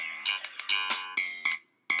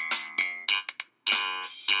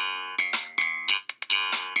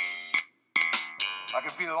I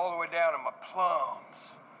can feel it all the way down in my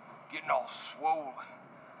plums, getting all swollen,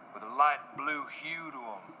 with a light blue hue to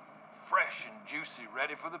them, fresh and juicy,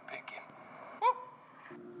 ready for the picking.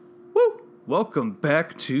 Woo! Welcome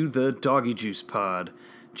back to the DoggyJuice pod,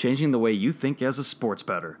 changing the way you think as a sports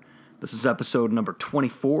bettor. This is episode number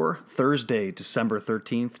 24, Thursday, December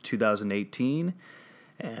 13th, 2018,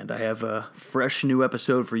 and I have a fresh new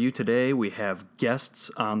episode for you today. We have guests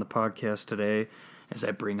on the podcast today as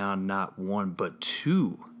I bring on not one but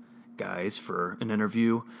two guys for an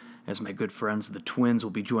interview, as my good friends, the Twins,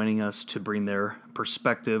 will be joining us to bring their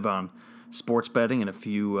perspective on sports betting and a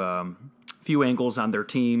few angles on their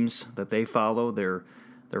teams that they follow. They're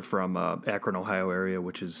from Akron, Ohio area,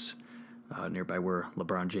 which is nearby where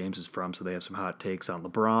LeBron James is from, so they have some hot takes on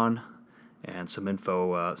LeBron and some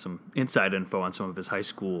info, some inside info on some of his high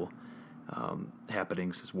school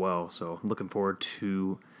happenings as well. So I'm looking forward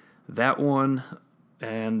to that one.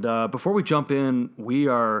 And before we jump in, we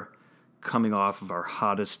are coming off of our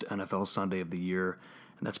hottest NFL Sunday of the year,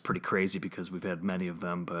 and that's pretty crazy because we've had many of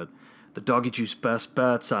them, but the DoggyJuice Best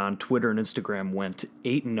Bets on Twitter and Instagram went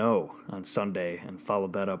 8-0 on Sunday and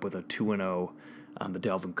followed that up with a 2-0 on the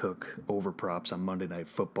Dalvin Cook over props on Monday Night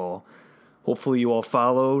Football. Hopefully you all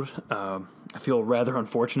followed. I feel rather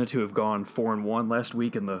unfortunate to have gone 4-1 last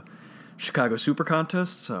week in the Chicago Super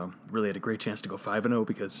Contest. Really had a great chance to go 5-0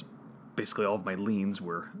 because basically all of my leans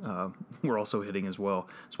were also hitting as well.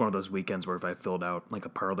 It's one of those weekends where if I filled out like a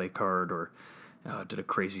parlay card or did a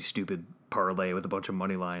crazy stupid parlay with a bunch of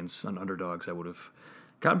money lines on underdogs, I would have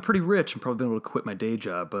gotten pretty rich and probably been able to quit my day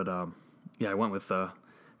job. But I went with the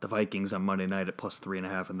Vikings on Monday night at plus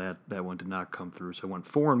 3.5, and that one did not come through. So I went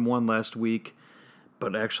 4-1 last week,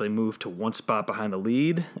 but actually moved to one spot behind the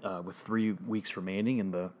lead with 3 weeks remaining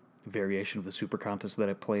in the variation of the Super Contest that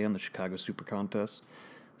I play in, the Chicago Super Contest.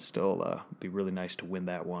 Still, it'd be really nice to win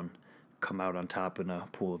that one, come out on top in a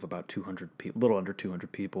pool of about 200 people, a little under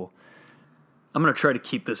 200 people. I'm going to try to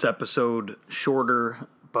keep this episode shorter,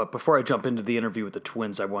 but before I jump into the interview with the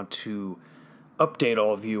Twins, I want to update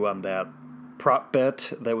all of you on that prop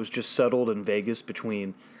bet that was just settled in Vegas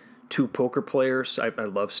between two poker players. I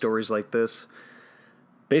love stories like this.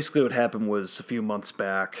 Basically what happened was a few months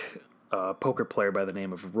back, a poker player by the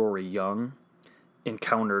name of Rory Young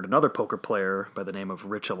encountered another poker player by the name of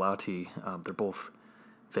Rich Alati. They're both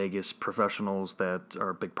Vegas professionals that are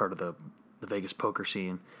a big part of the Vegas poker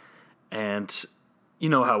scene. And you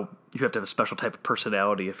know how you have to have a special type of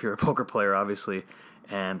personality if you're a poker player, obviously.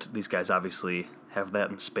 And these guys obviously have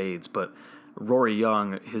that in spades. But Rory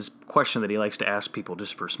Young, his question that he likes to ask people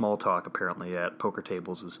just for small talk apparently at poker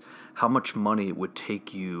tables is how much money it would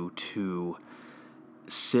take you to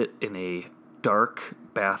sit in a dark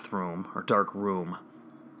bathroom or dark room,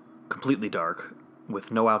 completely dark,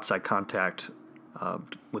 with no outside contact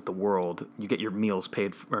with the world. You get your meals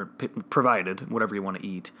paid or provided, whatever you want to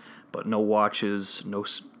eat, but no watches, no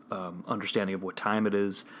understanding of what time it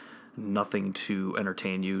is, nothing to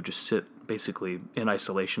entertain you. Just sit basically in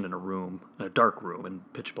isolation in a room, in a dark room, in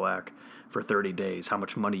pitch black for 30 days. How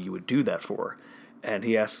much money you would do that for? And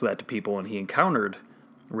he asked that to people, and he encountered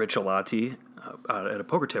Rich Alati at a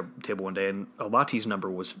poker table one day, and Alati's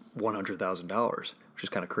number was $100,000, which is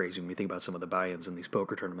kind of crazy when you think about some of the buy-ins in these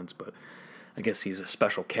poker tournaments, but I guess he's a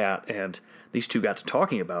special cat, and these two got to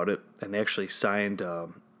talking about it, and they actually signed,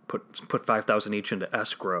 put $5,000 each into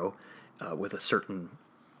escrow with a certain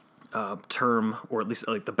term, or at least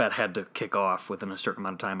like the bet had to kick off within a certain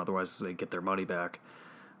amount of time, otherwise they get their money back,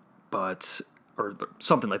 or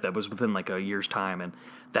something like that. It was within like a year's time, and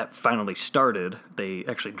that finally started. They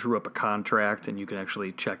actually drew up a contract, and you can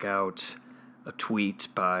actually check out a tweet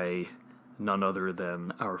by none other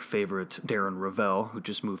than our favorite Darren Ravel, who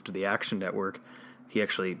just moved to the Action Network. He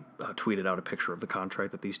actually tweeted out a picture of the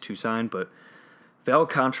contract that these two signed, but valid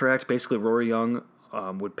contract. Basically, Rory Young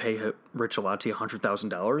would pay Rich Alati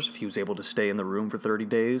 $100,000 if he was able to stay in the room for 30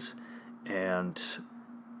 days, and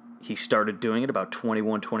he started doing it about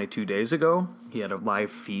 21, 22 days ago. He had a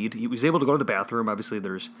live feed. He was able to go to the bathroom. Obviously,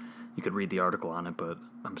 you could read the article on it, but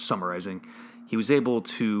I'm summarizing. He was able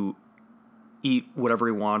to eat whatever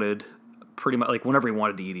he wanted, pretty much like whenever he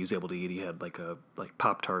wanted to eat, he was able to eat. He had like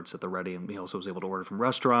Pop-Tarts at the ready, and he also was able to order from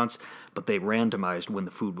restaurants, but they randomized when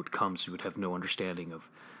the food would come, so you would have no understanding of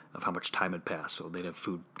how much time had passed. So they'd have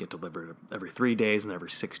food get delivered every 3 days and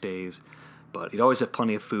every 6 days, but he'd always have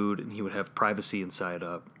plenty of food, and he would have privacy inside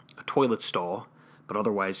a toilet stall, but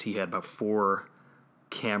otherwise he had about 4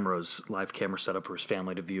 live cameras set up for his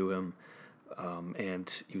family to view him,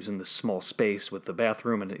 and he was in this small space with the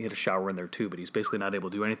bathroom, and he had a shower in there too, but he's basically not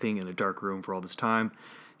able to do anything in a dark room for all this time.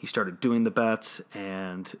 He started doing the bets,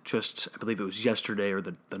 and just, I believe it was yesterday or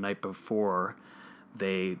the night before,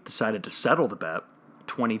 they decided to settle the bet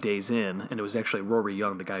 20 days in, and it was actually Rory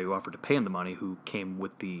Young, the guy who offered to pay him the money, who came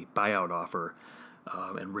with the buyout offer.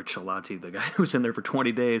 And Rich Salati, the guy who was in there for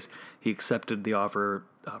 20 days, he accepted the offer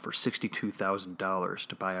for $62,000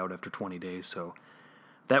 to buy out after 20 days. So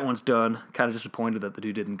that one's done. Kind of disappointed that the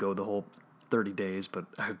dude didn't go the whole 30 days, but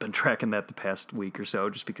I've been tracking that the past week or so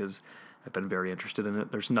just because I've been very interested in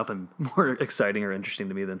it. There's nothing more exciting or interesting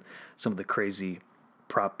to me than some of the crazy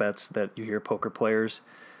prop bets that you hear poker players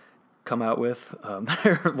come out with.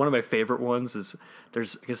 One of my favorite ones is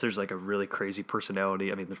there's like a really crazy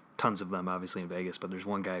personality. I mean, there's tons of them obviously in Vegas, but there's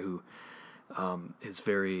one guy who is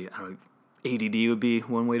very, I don't know, ADD would be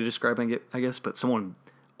one way to describe it, I guess, but someone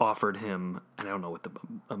offered him, and I don't know what the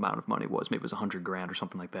amount of money was, maybe it was $100,000 or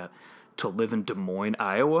something like that, to live in Des Moines,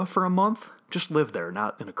 Iowa for a month. Just live there,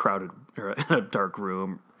 not in a crowded or in a dark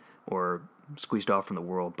room or squeezed off from the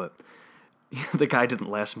world, but the guy didn't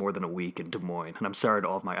last more than a week in Des Moines. And I'm sorry to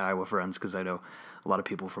all of my Iowa friends, because I know a lot of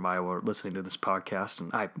people from Iowa are listening to this podcast,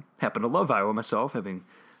 and I happen to love Iowa myself, having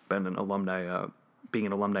been an alumni, being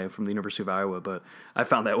an alumni from the University of Iowa. But I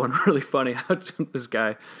found that one really funny. How this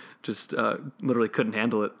guy just literally couldn't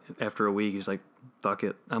handle it after a week. He's like, "Fuck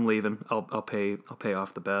it, I'm leaving. I'll pay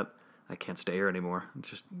off the bet. I can't stay here anymore.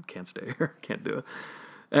 Just can't stay here. Can't do it."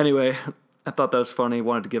 Anyway, I thought that was funny.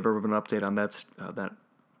 Wanted to give everyone an update on that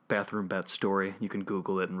bathroom bet story. You can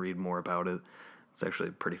Google it and read more about it. It's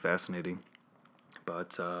actually pretty fascinating.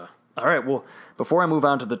 But all right, well, before I move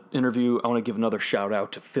on to the interview, I want to give another shout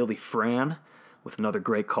out to Philly Fran with another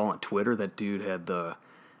great call on Twitter. That dude had the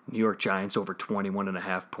New York Giants over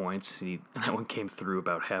 21.5 points. That one came through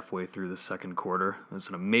about halfway through the second quarter. It was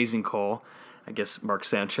an amazing call. I guess Mark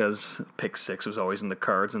Sanchez pick 6 was always in the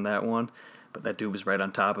cards in that one, but that dude was right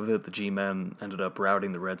on top of it. The G-men ended up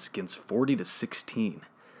routing the Redskins 40-16.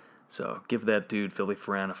 So give that dude, Philly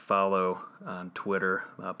Fran, a follow on Twitter.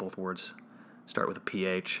 Both words start with a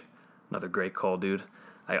PH. Another great call, dude.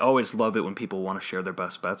 I always love it when people want to share their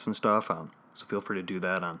best bets and stuff. So feel free to do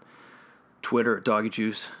that on Twitter at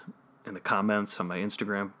DoggyJuice, in the comments, on my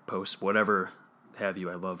Instagram posts, whatever have you.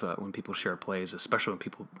 I love when people share plays, especially when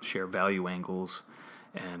people share value angles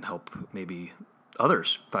and help maybe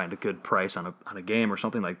others find a good price on a game or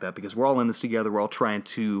something like that, because we're all in this together. We're all trying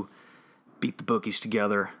to beat the bookies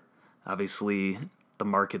together. Obviously, the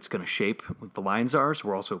market's going to shape what the lines are, so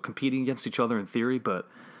we're also competing against each other in theory, but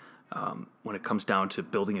when it comes down to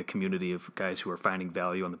building a community of guys who are finding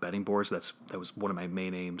value on the betting boards, that was one of my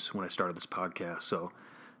main aims when I started this podcast. So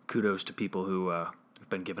kudos to people who have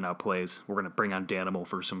been giving out plays. We're going to bring on Danimal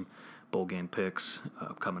for some bowl game picks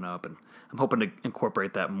coming up, and I'm hoping to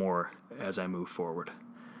incorporate that more as I move forward.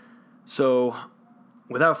 So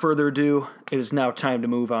without further ado, it is now time to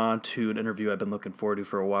move on to an interview I've been looking forward to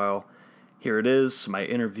for a while. Here it is, my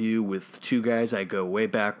interview with two guys I go way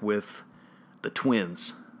back with, the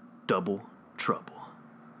twins, Double Trouble.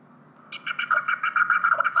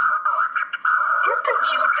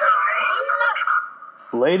 Interview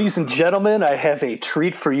time! Ladies and gentlemen, I have a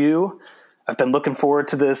treat for you. I've been looking forward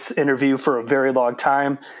to this interview for a very long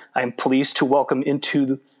time. I'm pleased to welcome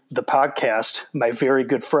into the podcast my very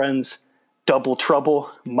good friends, Double Trouble,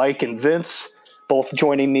 Mike and Vince, both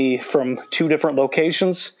joining me from 2 different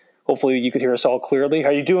locations. Hopefully you could hear us all clearly.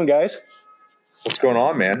 How you doing, guys? What's going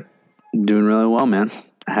on, man? Doing really well, man.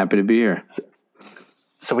 Happy to be here.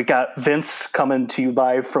 So we got Vince coming to you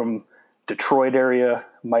live from Detroit area.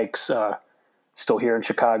 Mike's still here in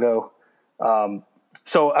Chicago.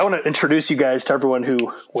 So I want to introduce you guys to everyone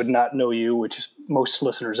who would not know you, which is most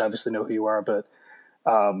listeners obviously know who you are, but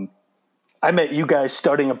I met you guys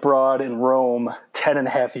studying abroad in Rome 10 and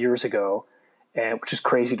a half years ago, which is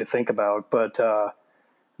crazy to think about. But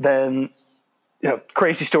then,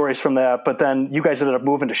 crazy stories from that. But then you guys ended up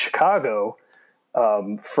moving to Chicago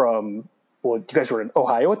you guys were in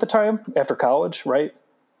Ohio at the time after college, right?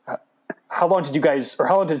 How long did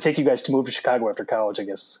it take you guys to move to Chicago after college, I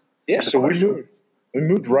guess? Yeah, so we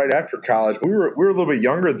moved right after college. We were a little bit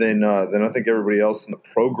younger than I think everybody else in the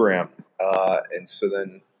program. And so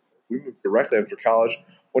then we moved directly after college,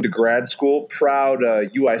 went to grad school, proud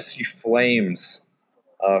UIC Flames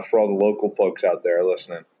for all the local folks out there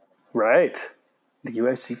listening. Right. The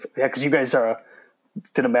UIC, yeah, because you guys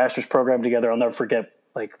did a master's program together. I'll never forget,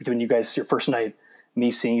 like, between you guys, your first night,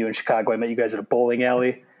 me seeing you in Chicago. I met you guys at a bowling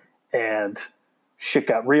alley, and shit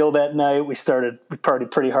got real that night. We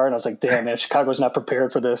partied pretty hard, and I was like, damn, man, Chicago's not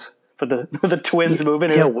prepared for this, for the twins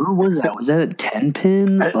moving in. Yeah, where was that? Was that at 10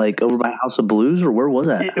 Pin, like over by House of Blues, or where was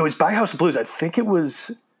that? It was by House of Blues. I think it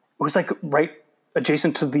was like right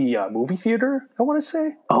adjacent to the movie theater, I want to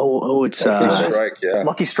say. Oh, it's Lucky Strike, yeah.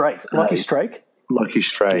 Lucky Strike. Lucky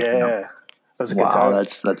Strike. Yeah. was a good time.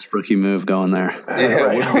 That's rookie move going there. Yeah,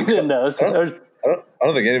 Right. We didn't know. I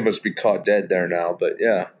don't think any of us would be caught dead there now, but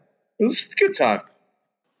yeah, it was a good time.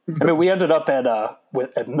 I mean, we ended up at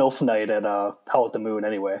MILF night at Hell at the Moon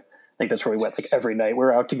anyway. I think that's where we went like every night. We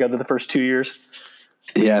were out together the first 2 years.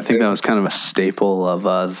 Yeah, I think that was kind of a staple of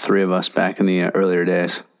the three of us back in the earlier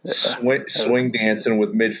days. Swing dancing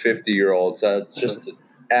with mid-50-year-olds. Just an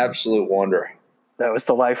absolute wonder. That was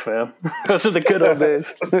the life, man. Those are the good old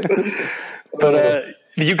days. But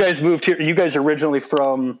you guys moved here. You guys are originally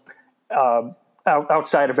from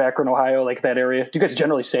outside of Akron, Ohio, like that area. Do you guys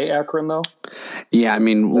generally say Akron, though? Yeah, I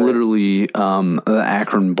mean, literally, the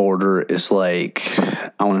Akron border is like,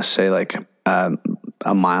 I want to say like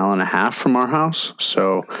a mile and a half from our house.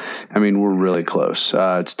 So, I mean, we're really close.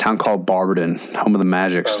 It's a town called Barberton, home of the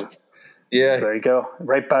Magics. Oh, Yeah, there you go.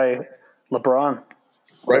 Right by LeBron.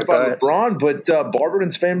 right by LeBron, but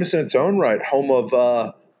Barberton's famous in its own right. Home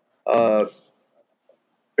of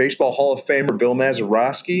Baseball Hall of Famer Bill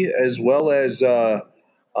Mazeroski, as well as Bo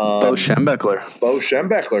Schembechler. Bo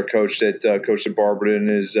Schembechler coached at Barberton,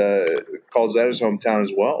 calls that his hometown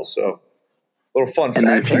as well. So, a little fun fact. And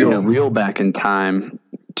then if you go real back in time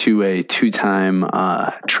to a two-time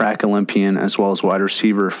track Olympian as well as wide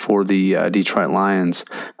receiver for the Detroit Lions,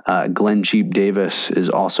 Glenn Jeep Davis is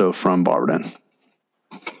also from Barberton.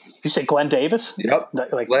 You say Glenn Davis? Yep.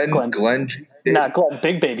 Like Glenn Jeep Davis. Not Glenn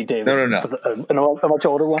Big Baby Davis. No. A much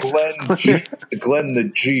older one. Glenn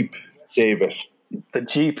the Jeep Davis. The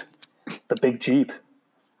Jeep. The big Jeep.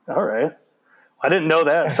 All right. I didn't know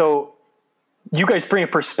that. So you guys bring a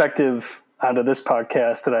perspective onto this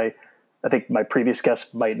podcast that I think my previous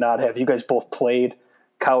guests might not have. You guys both played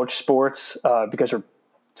college sports. You guys are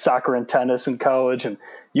soccer and tennis in college, and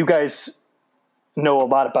you guys know a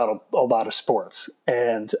lot about a lot of sports.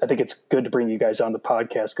 And I think it's good to bring you guys on the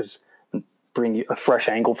podcast because bring a fresh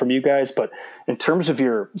angle from you guys. But in terms of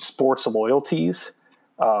your sports loyalties,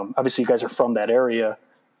 obviously you guys are from that area,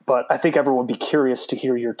 but I think everyone would be curious to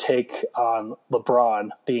hear your take on LeBron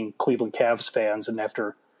being Cleveland Cavs fans. And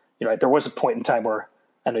after, there was a point in time where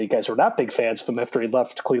I know you guys were not big fans of him after he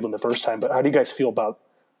left Cleveland the first time, but how do you guys feel about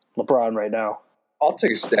LeBron right now? I'll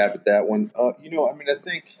take a stab at that one. I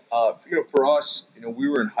think, for us, we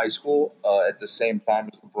were in high school at the same time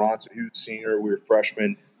as LeBron. So he was a senior, we were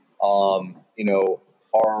freshmen. Our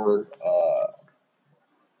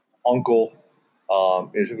uncle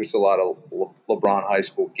took us to a lot of LeBron high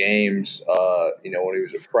school games, when he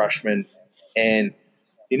was a freshman. And,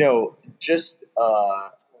 just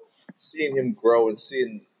seeing him grow and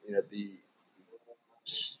seeing, the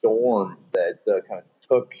storm that kind of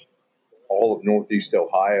took all of Northeast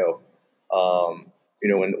Ohio,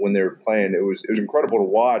 when they were playing, it was incredible to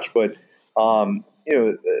watch. But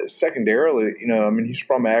secondarily, he's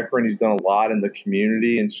from Akron. He's done a lot in the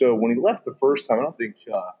community, and so when he left the first time, I don't think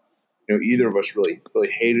either of us really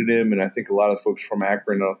hated him, and I think a lot of folks from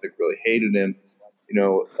Akron, I don't think really hated him.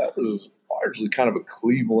 That was largely kind of a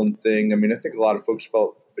Cleveland thing. I think a lot of folks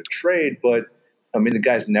felt betrayed, but the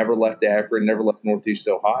guy's never left Akron, never left Northeast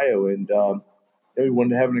Ohio, and he wanted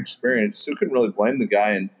to have an experience. So couldn't really blame the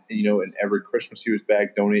guy. And and every Christmas he was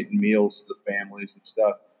back donating meals to the families and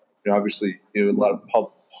stuff. Obviously, a lot of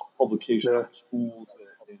publications, schools,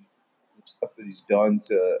 and stuff that he's done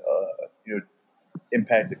to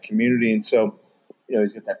impact the community. And so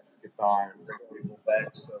he's got that guitar and bring people back.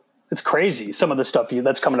 So. It's crazy, some of the stuff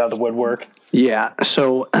that's coming out of the woodwork. Yeah.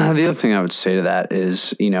 So the other thing I would say to that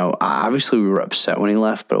is, obviously we were upset when he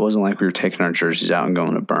left, but it wasn't like we were taking our jerseys out and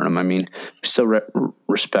going to burn them. We still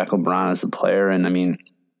respect LeBron as a player. And I know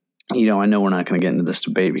we're not going to get into this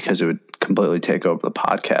debate because it would completely take over the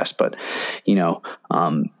podcast. But,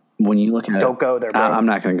 when you look at Don't go there, bro. I'm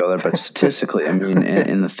not going to go there. But statistically, and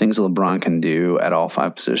the things that LeBron can do at all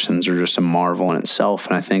five positions are just a marvel in itself.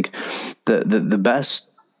 And I think the best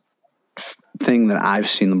thing that I've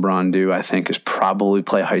seen LeBron do, I think, is probably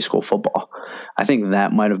play high school football. I think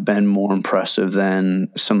that might have been more impressive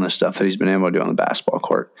than some of the stuff that he's been able to do on the basketball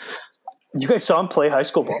court. You guys saw him play high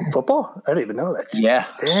school football? I didn't even know that. Yeah.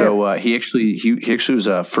 Damn. So he actually was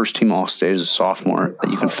a first team All-State as a sophomore.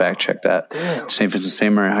 You can fact check that. Damn. Same as the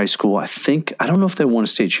St. Mary High School. I don't know if they won a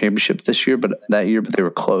state championship this year, but they were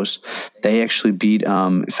close. They actually beat,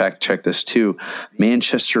 fact check this too,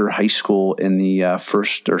 Manchester High School in the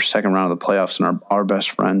first or second round of the playoffs. And our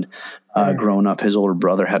best friend growing up, his older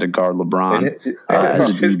brother had to guard LeBron.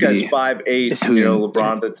 His guy's 5'8".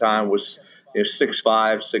 LeBron at the time was 6'5",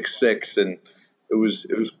 6'6", and it was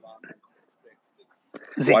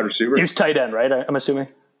wide receiver. He was tight end, right? I'm assuming,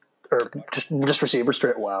 or just receiver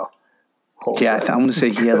straight. Wow. Yeah, I'm going to say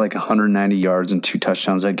he had like 190 yards and 2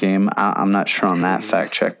 touchdowns that game. I'm not sure on that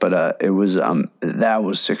fact check, but it was that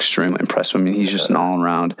was extremely impressive. I mean, he's just an all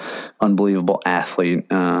around unbelievable athlete.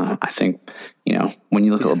 I think when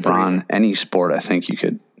you look at LeBron, any sport, I think you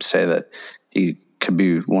could say that he could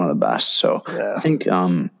be one of the best. So I think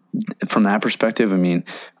from that perspective, I mean,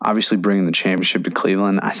 obviously bringing the championship to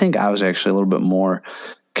Cleveland, I think I was actually a little bit more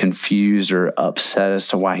confused or upset as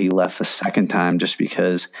to why he left the second time, just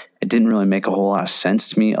because it didn't really make a whole lot of sense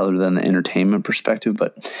to me other than the entertainment perspective.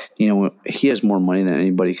 But he has more money than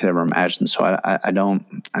anybody could ever imagine, so I don't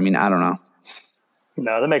know.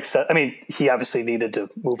 No, that makes sense. I mean, he obviously needed to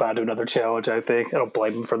move on to another challenge. I think I don't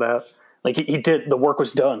blame him for that. Like he did, the work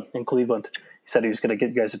was done in Cleveland. He said he was going to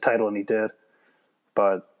get you guys a title, and he did.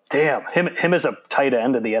 But damn, him as a tight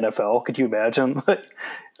end in the NFL, could you imagine?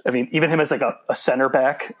 I mean, even him as like a center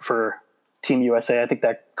back for Team USA, I think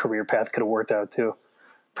that career path could have worked out too.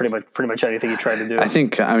 Pretty much anything he tried to do. I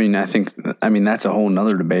think that's a whole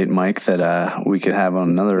nother debate, Mike, that we could have on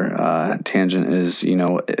another tangent is,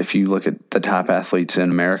 if you look at the top athletes in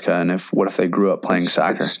America and what if they grew up playing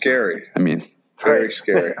soccer? It's scary. I mean, very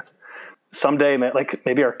scary. Someday, like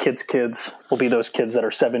maybe our kids' will be those kids that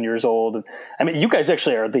are 7 years old. I mean, you guys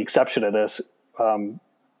actually are the exception of this,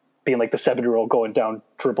 being like the 7-year-old going down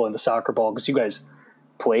dribbling the soccer ball, because you guys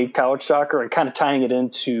played college soccer, and kind of tying it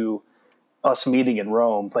into us meeting in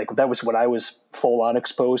Rome. Like that was when I was full on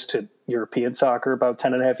exposed to European soccer about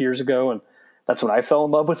 10 and a half years ago. And that's when I fell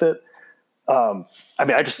in love with it.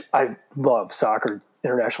 I love soccer,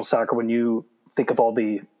 international soccer. When you think of all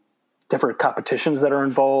the different competitions that are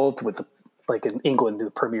involved with like in England, the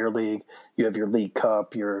Premier League, you have your League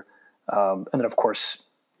Cup, and then of course,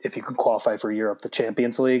 if you can qualify for Europe, the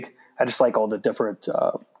Champions League. I just like all the different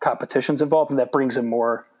competitions involved, and that brings in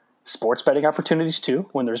more sports betting opportunities too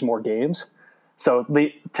when there's more games. So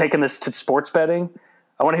taking this to sports betting,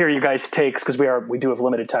 I want to hear you guys' takes, because we do have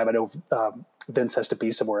limited time. I know Vince has to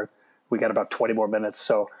be somewhere. We got about 20 more minutes.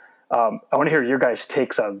 So I want to hear your guys'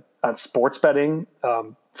 takes on sports betting.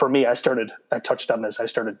 For me, I touched on this. I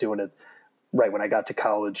started doing it right when I got to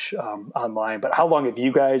college online. But how long have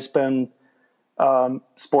you guys been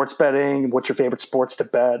sports betting? What's your favorite sports to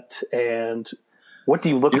bet? And what do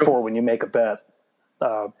you look for when you make a bet?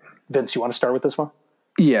 Vince, you want to start with this one?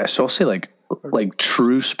 Yeah, so I'll say like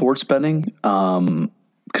true sports betting,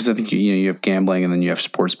 because I think you have gambling, and then you have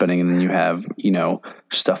sports betting, and then you have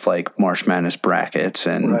stuff like March Madness brackets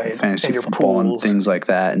and fantasy and football pools and things like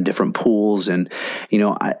that, and different pools, and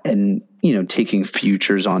taking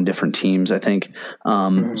futures on different teams. I think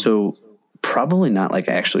so. Probably not like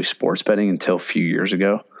actually sports betting until a few years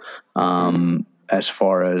ago. As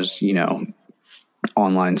far as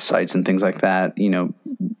online sites and things like that,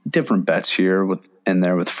 different bets here and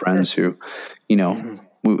there with friends who,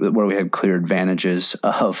 where we had clear advantages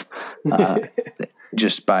of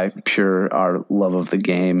just by pure our love of the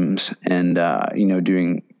games and,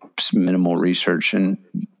 doing minimal research and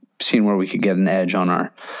seeing where we could get an edge on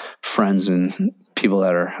our friends and people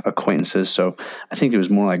that are acquaintances. So I think it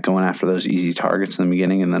was more like going after those easy targets in the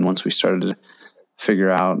beginning. And then once we started to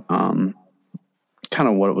figure out kind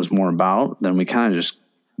of what it was more about, then we kind of just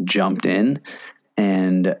jumped in,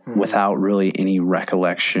 and without really any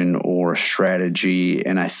recollection or strategy.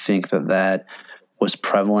 And I think that was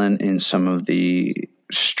prevalent in some of the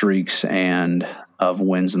streaks and of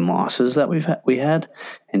wins and losses that we had.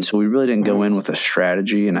 And so we really didn't go in with a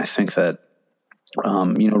strategy. And I think that,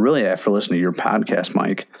 really after listening to your podcast,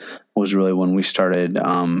 Mike, was really when we started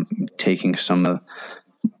taking some of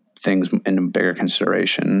things into bigger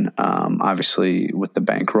consideration. Obviously with the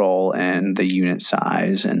bankroll and the unit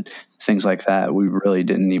size and things like that, we really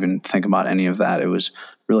didn't even think about any of that. It was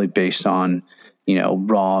really based on,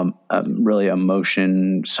 raw, really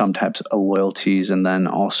emotion, some types of loyalties, and then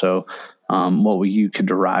also what you could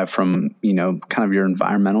derive from, kind of your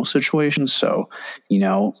environmental situations. So,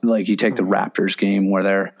 like you take the Raptors game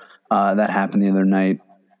where that happened the other night.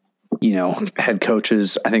 Head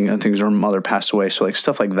coaches, I think her mother passed away. So like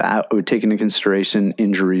stuff like that, I would take into consideration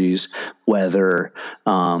injuries, weather,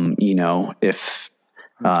 if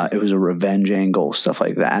it was a revenge angle, stuff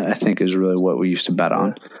like that, I think is really what we used to bet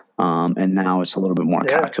on. And now it's a little bit more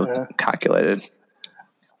calculated.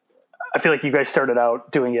 I feel like you guys started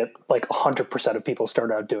out doing it like 100% of people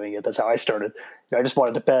started out doing it. That's how I started. I just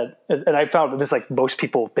wanted to bet. And I found this, like most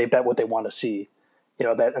people, they bet what they want to see.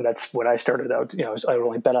 And that's when I started out. I would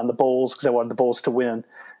only bet on the Bulls because I wanted the Bulls to win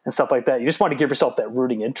and stuff like that. You just want to give yourself that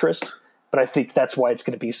rooting interest. But I think that's why it's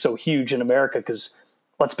going to be so huge in America, because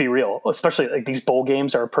let's be real, especially like these bowl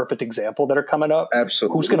games are a perfect example that are coming up.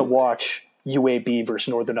 Absolutely. Who's going to watch UAB versus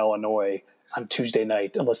Northern Illinois on Tuesday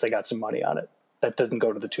night unless they got some money on it. That doesn't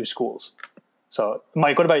go to the two schools. So,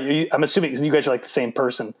 Mike, what about you? I'm assuming you guys are like the same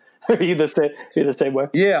person. Are you the same way?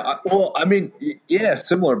 Yeah, well, I mean, yeah,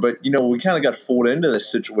 similar, but we kind of got fooled into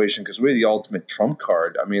this situation because we're the ultimate trump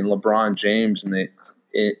card. I mean, LeBron James in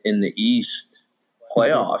the East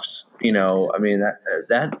playoffs. I mean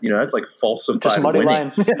that's like falsified Just money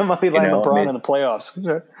winnings. line, money line LeBron in the playoffs.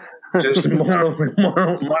 Just money line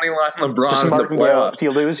LeBron Just in the playoffs. If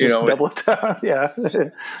you lose, just double it down. Yeah,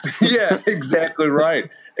 yeah, exactly right.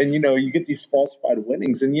 And you get these falsified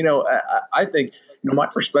winnings, and I think my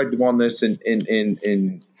perspective on this, and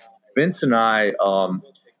Vince and I,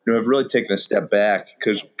 have really taken a step back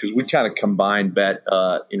because we kind of combined bet.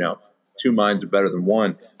 Two minds are better than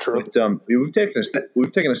one. True. But we've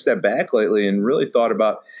taken a step back lately and really thought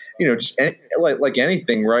about just like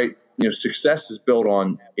anything, right? Success is built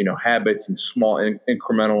on habits and small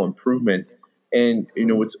incremental improvements. And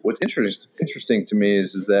what's interesting to me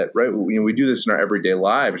is that, right, we do this in our everyday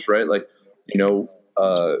lives, right? Like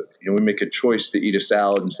we make a choice to eat a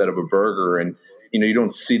salad instead of a burger, and you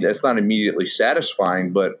don't see that. It's not immediately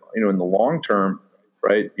satisfying, but in the long term,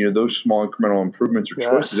 right, those small incremental improvements or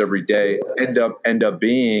choices every day end up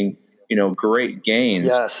being great gains.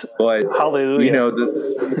 Yes. But hallelujah.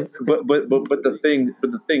 But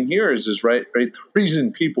the thing here is right. The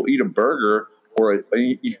reason people eat a burger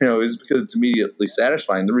is because it's immediately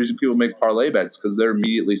satisfying. The reason people make parlay bets because they're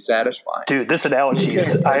immediately satisfying. Dude, this analogy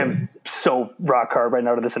I am so rock hard right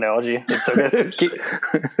now to this analogy. It's so good.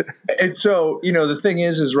 And so, the thing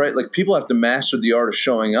is right, like people have to master the art of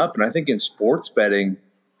showing up. And I think in sports betting,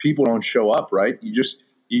 people don't show up, right?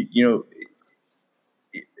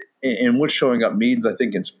 And what showing up means, I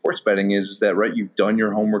think, in sports betting is that, right, you've done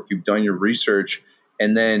your homework, you've done your research,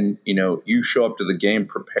 and then, you show up to the game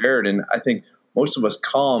prepared. And I think most of us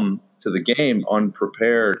come to the game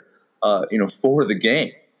unprepared, for the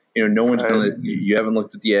game. No one's done it. You haven't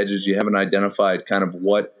looked at the edges. You haven't identified kind of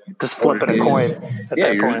what. Just flipping a coin.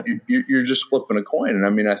 You're just flipping a coin. And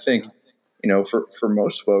I mean, I think, for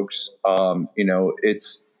most folks,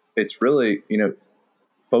 it's really,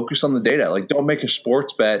 focus on the data. Like, don't make a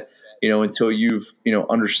sports bet, until you've,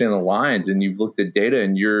 understand the lines and you've looked at data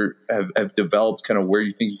and have developed kind of where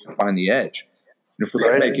you think you can find the edge.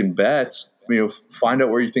 Forget making bets. Find out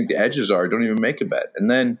where you think the edges are. Don't even make a bet.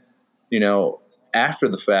 And then, after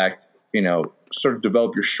the fact, sort of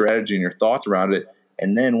develop your strategy and your thoughts around it.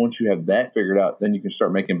 And then once you have that figured out, then you can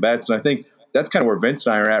start making bets. And I think that's kind of where Vince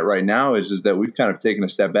and I are at right now is that we've kind of taken a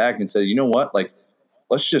step back and said, you know what, like,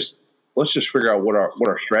 let's just figure out what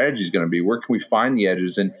our strategy is going to be. Where can we find the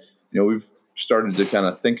edges? And, we've started to kind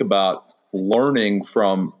of think about learning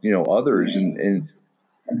from, others and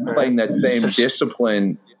applying that same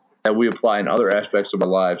discipline that we apply in other aspects of our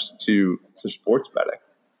lives to sports betting.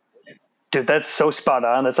 Dude, that's so spot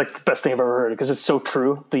on. That's like the best thing I've ever heard because it's so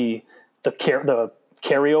true. The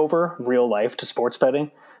carryover real life to sports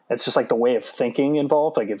betting. It's just like the way of thinking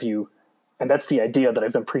involved. Like and that's the idea that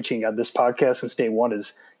I've been preaching on this podcast since day one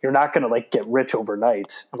is you're not going to like get rich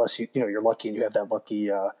overnight unless you're lucky and you have that lucky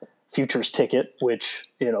futures ticket, which,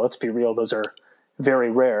 let's be real, those are very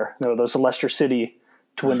rare. Those Leicester City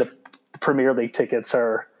to win the Premier League tickets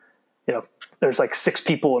are, there's like 6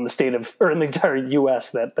 people in the entire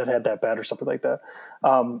US that had that bet or something like that.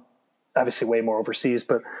 Obviously way more overseas,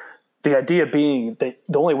 but the idea being that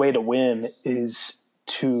the only way to win is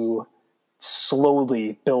to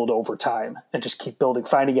slowly build over time and just keep building,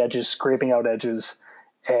 finding edges, scraping out edges.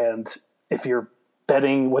 And if you're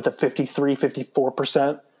betting with a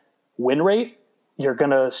 54% win rate, you're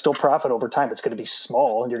going to still profit over time. It's going to be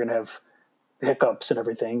small and you're going to have hiccups and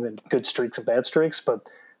everything and good streaks and bad streaks. But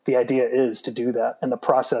the idea is to do that. And the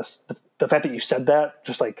process, the fact that you said that,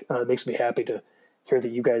 just like, it makes me happy to hear that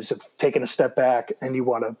you guys have taken a step back and you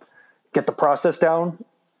want to get the process down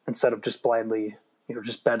instead of just blindly,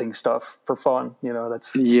 just betting stuff for fun.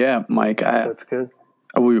 Mike, that's good.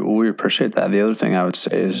 We appreciate that. The other thing I would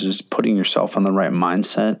say is just putting yourself on the right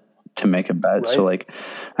mindset to make a bet. Right. So like,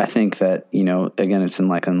 I think that, again, it's in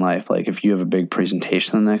life, like if you have a big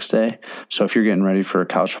presentation the next day, so if you're getting ready for a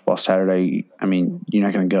college football Saturday, I mean, you're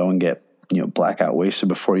not going to go and get, blackout wasted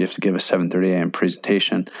before you have to give a 7:30 a.m.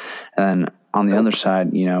 presentation. And then on the other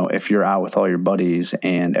side, if you're out with all your buddies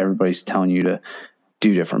and everybody's telling you to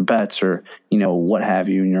do different bets or, what have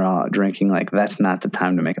you, and you're out drinking, like that's not the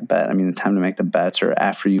time to make a bet. I mean, the time to make the bets are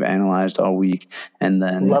after you've analyzed all week and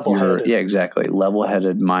then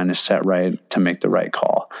level-headed mind is set right to make the right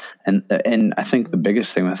call. And I think the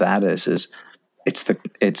biggest thing with that is it's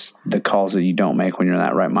the calls that you don't make when you're in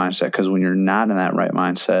that right mindset. Because when you're not in that right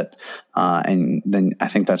mindset, and then I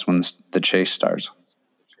think that's when the chase starts.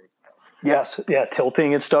 Yes, yeah,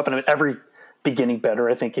 tilting and stuff. And I mean, every beginning bettor,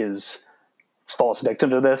 I think, falls victim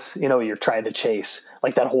to this. You're trying to chase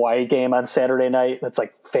like that Hawaii game on Saturday night. That's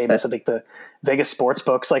like famous. I think the Vegas sports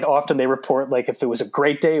books, like often they report like if it was a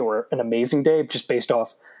great day or an amazing day, just based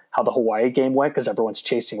off how the Hawaii game went, because everyone's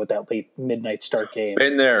chasing with that late midnight start game.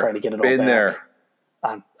 Been there. Trying to get it all Been back there.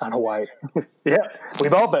 on Hawaii. Yeah,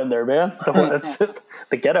 we've all been there, man. That's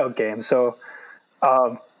the get out game. So,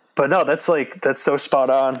 but no, that's so spot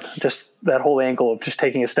on. Just that whole angle of just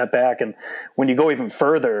taking a step back. And when you go even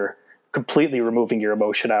further, completely removing your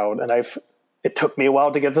emotion out. And it took me a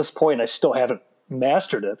while to get to this point. I still haven't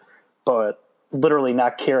mastered it, but literally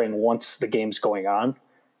not caring once the game's going on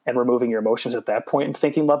and removing your emotions at that point and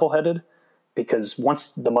thinking level headed. Because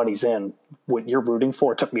once the money's in, what you're rooting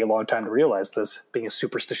for, it took me a long time to realize this, being a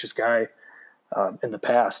superstitious guy in the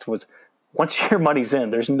past, was once your money's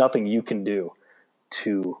in, there's nothing you can do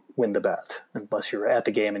to win the bet unless you're at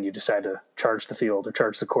the game and you decide to charge the field or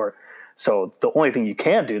charge the court. So the only thing you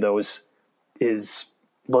can do, though, is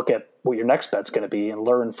look at what your next bet's going to be and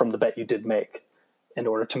learn from the bet you did make in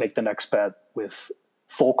order to make the next bet with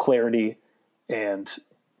full clarity and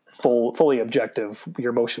fully objective,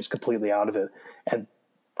 your emotions completely out of it. And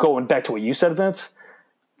going back to what you said, Vince,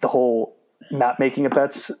 the whole not making a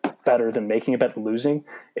bet's better than making a bet and losing.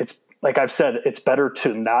 It's like I've said, it's better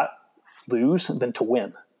to not lose than to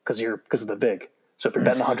win because of the VIG. So if you're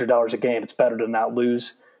betting $100 a game, it's better to not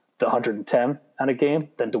lose the 110 on a game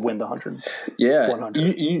than to win the 100. Yeah. 100.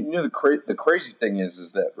 The crazy thing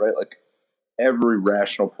is that, right? Like every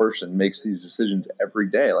rational person makes these decisions every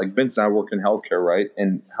day. Like Vince and I work in healthcare, right?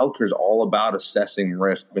 And healthcare is all about assessing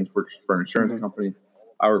risk. Vince works for an insurance company.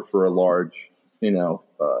 I work for a large,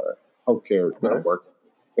 healthcare network.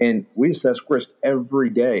 And we assess risk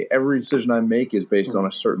every day. Every decision I make is based on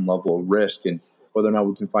a certain level of risk and whether or not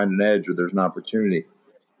we can find an edge or there's an opportunity.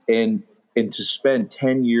 And to spend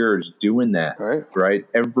 10 years doing that, right?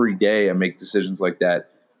 Every day I make decisions like that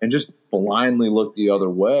and just blindly look the other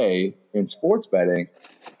way in sports betting,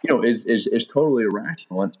 is totally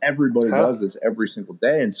irrational. And everybody does this every single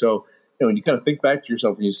day. And so, when you kind of think back to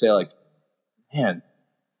yourself and you say like, man,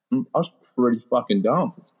 I was pretty fucking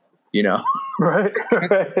dumb, Right.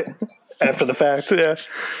 After the fact. Yeah.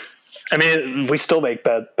 I mean, we still make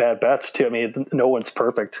bad bets too. I mean, no one's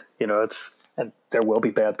perfect, and there will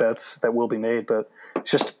be bad bets that will be made, but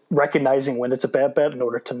just recognizing when it's a bad bet in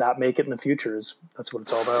order to not make it in the future that's what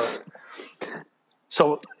it's all about.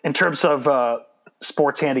 So in terms of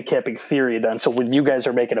sports handicapping theory then, so when you guys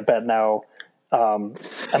are making a bet now, I mean,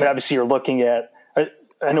 obviously you're looking at,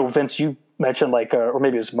 I know Vince, you mentioned or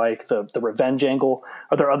maybe it was Mike, the revenge angle.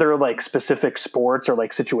 Are there other like specific sports or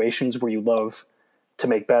like situations where you love to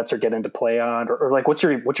make bets or get into play on, or like what's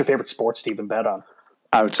your favorite sports to even bet on?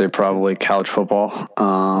 I would say probably college football.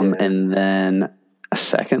 And then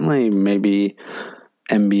secondly, maybe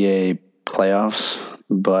NBA playoffs.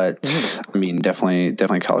 But I mean,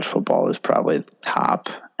 definitely college football is probably the top.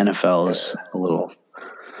 NFL is a little,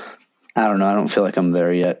 I don't know. I don't feel like I'm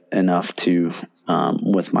there yet enough to,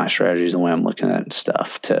 with my strategies, the way I'm looking at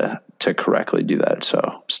stuff to correctly do that.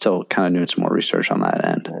 So still kind of doing some more research on that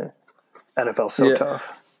end. Yeah. NFL's so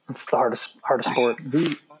tough. It's the hardest sport. I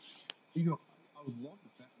would love to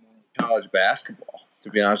bet more on college basketball, to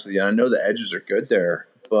be honest with you. I know the edges are good there,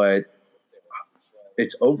 but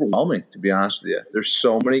it's overwhelming, to be honest with you. There's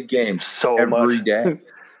so many games every day,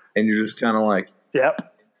 and you're just kind of like,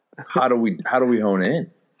 yep. How do we hone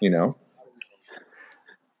in?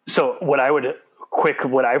 So what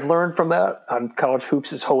I've learned from that on college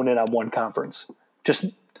hoops is hone in on one conference.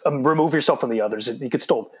 Just remove yourself from the others. You could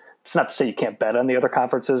still. It's not to say you can't bet on the other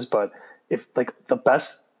conferences, but if like the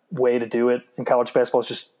best way to do it in college basketball is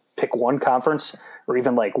just pick one conference or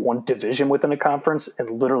even like one division within a conference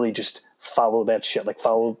and literally just follow that shit. Like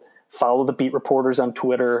follow the beat reporters on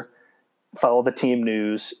Twitter, follow the team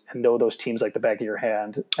news, and know those teams like the back of your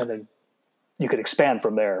hand. And then you could expand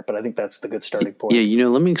from there. But I think that's the good starting point. Yeah.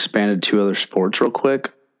 Let me expand to two other sports real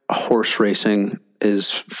quick. Horse racing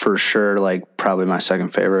is for sure, like probably my second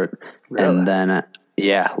favorite. Really? And then,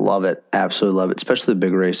 love it. Absolutely love it. Especially the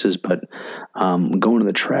big races, but, going to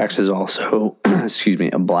the tracks is also,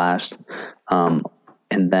 a blast. And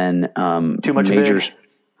then, too much majors.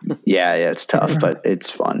 Yeah, it's tough, but it's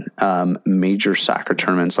fun. Major soccer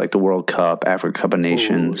tournaments like the World Cup, Africa Cup of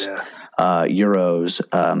Nations, Euros.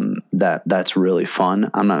 That's really fun.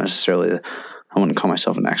 I'm not necessarily, I wouldn't call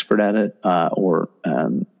myself an expert at it, or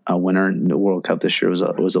a winner. The World Cup this year was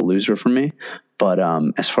a loser for me. But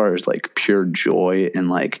as far as like pure joy and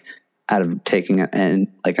like out of taking it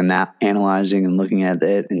and like analyzing and looking at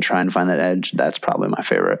it and trying to find that edge, that's probably my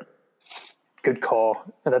favorite. Good call.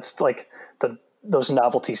 And that's like those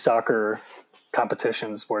novelty soccer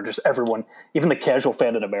competitions where just everyone, even the casual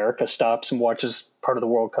fan in America, stops and watches part of the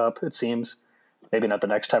World Cup, it seems. Maybe not the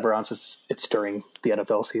next time around since it's during the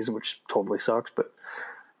NFL season, which totally sucks. But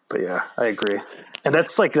yeah, I agree. And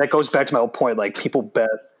that's like, that goes back to my old point. Like, people bet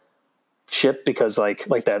shit because like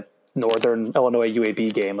that Northern Illinois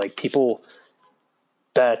UAB game, like, people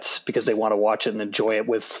bet because they want to watch it and enjoy it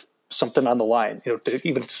with something on the line,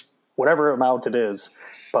 even whatever amount it is.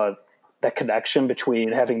 But that connection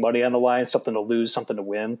between having money on the line, something to lose, something to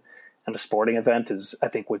win, and a sporting event is, I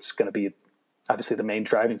think, what's going to be obviously the main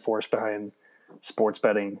driving force behind sports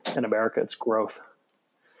betting in America. It's growth.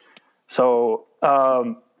 So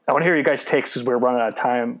I want to hear you guys' takes because we're running out of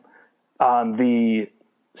time on the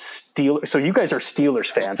Steelers. So you guys are Steelers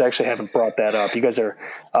fans. I actually haven't brought that up. You guys are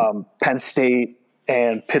Penn State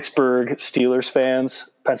and Pittsburgh Steelers fans.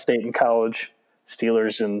 Penn State in college,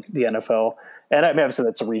 Steelers in the NFL. And I mean, obviously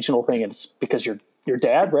that's a regional thing, and it's because your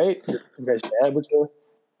dad, right? Your guys' dad was a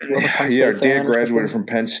Penn State Our fan dad graduated from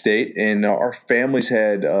Penn State, and our families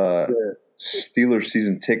had Steelers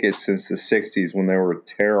season tickets since the 60s when they were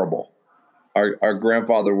terrible. Our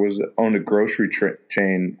grandfather owned a grocery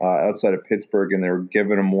chain outside of Pittsburgh, and they were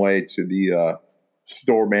giving them away to the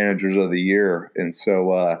store managers of the year. And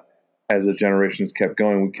so as the generations kept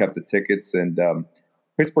going, we kept the tickets. And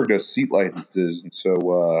Pittsburgh does seat licenses, and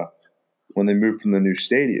so when they moved from the new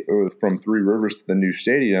stadium, or from Three Rivers to the new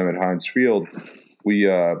stadium at Heinz Field, we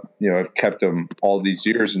have kept them all these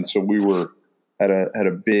years, and so we had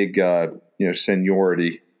a big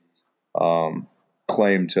seniority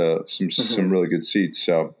claim to some really good seats.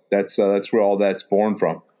 So that's where all that's born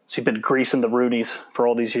from. So you've been greasing the Roonies for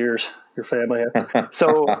all these years, your family.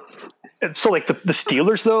 So like the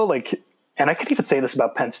Steelers though, like, and I could even say this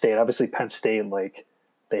about Penn State. Obviously, Penn State, like,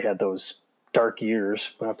 they had those dark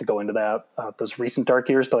years. We don't have to go into that, those recent dark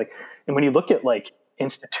years. But like, and when you look at like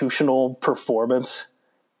institutional performance,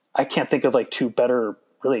 I can't think of like two better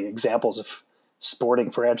really examples of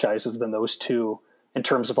sporting franchises than those two in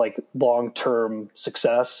terms of like long-term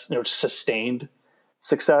success, sustained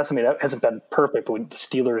success. I mean, that hasn't been perfect, but when the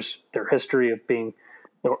Steelers, their history of being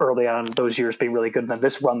early on those years being really good, and then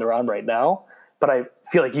this run they're on right now. But I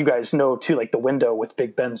feel like you guys know too, like the window with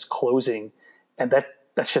Big Ben's closing, and that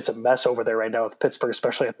shit's a mess over there right now with Pittsburgh,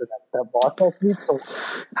 especially after that loss last week. So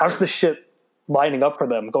how's the shit lining up for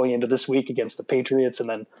them going into this week against the Patriots and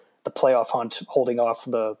then the playoff hunt holding off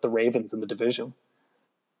the Ravens in the division?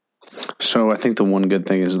 So I think the one good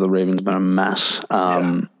thing is the Ravens been a mess.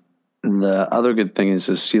 The other good thing is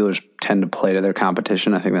the Steelers tend to play to their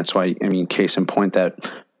competition. I think that's why, case in point,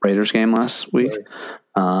 that Raiders game last week.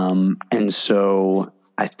 Right. And so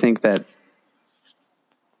I think that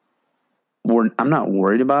I'm not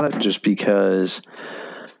worried about it, just because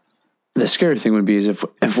the scary thing would be is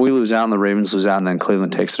if we lose out and the Ravens lose out and then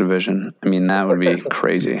Cleveland takes the division. I mean, that would be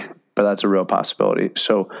crazy, but that's a real possibility.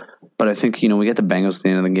 So, but I think, we get the Bengals at the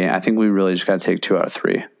end of the game. I think we really just got to take 2 out of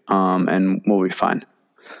 3, and we'll be fine.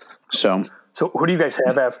 So who do you guys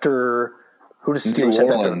have after? Who does Steelers have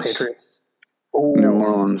after the Patriots? Oh, New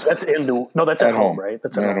Orleans. That's that's at home, right?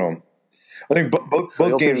 That's at home. I think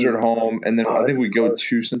both games are at home, and then I think we go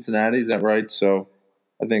to Cincinnati. Is that right? So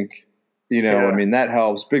I think that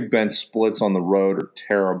helps. Big Ben splits on the road are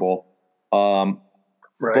terrible. Right.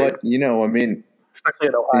 But especially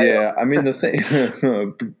in Ohio. Yeah, the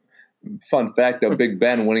thing. Fun fact though, Big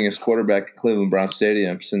Ben winning his quarterback at Cleveland Brown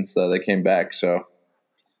Stadium since they came back. So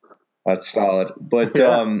that's solid. But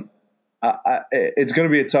it's going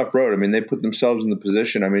to be a tough road. They put themselves in the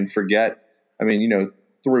position.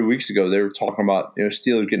 3 weeks ago they were talking about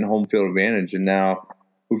Steelers getting home field advantage, and now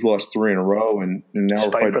we've lost 3 in a row, and now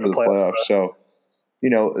we're fighting for the playoffs. So,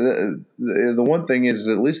 the one thing is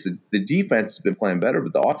at least the defense has been playing better,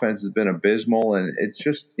 but the offense has been abysmal, and it's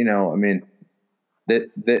just they've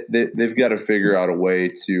got to figure out a way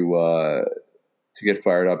to get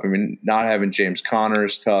fired up. Not having James Conner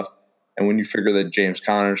is tough, and when you figure that James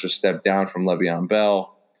Conner's a step down from Le'Veon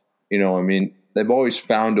Bell, they've always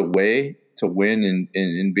found a way to win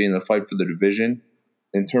and be in the fight for the division.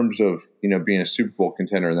 In terms of being a Super Bowl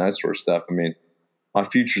contender and that sort of stuff, my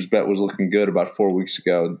futures bet was looking good about 4 weeks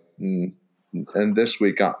ago, and this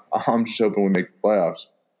week I'm just hoping we make the playoffs.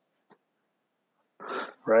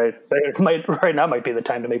 Right, right now might be the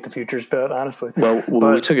time to make the futures bet, honestly. Well,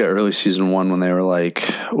 we took it early season 1 when they were like,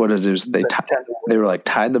 what is it? They were like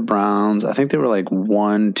tied the Browns. I think they were like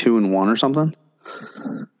 1-2-1 or something.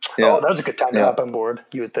 Yeah. Oh, that was a good time to hop on board,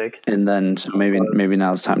 you would think. And then so maybe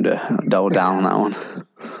now it's time to double down on that one.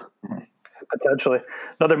 potentially.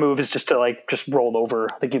 Another move is just to just roll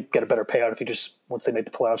over. I think you get a better payout if you just, once they make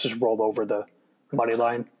the playoffs, just roll over the money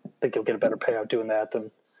line. I think you'll get a better payout doing that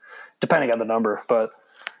than depending on the number. But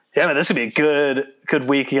yeah, man, this would be a good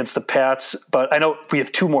week against the Pats. But I know we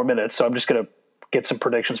have 2 more minutes, so I'm just going to get some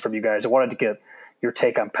predictions from you guys. I wanted to get your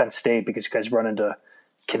take on Penn State because you guys run into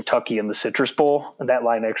Kentucky in the Citrus Bowl, and that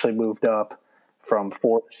line actually moved up from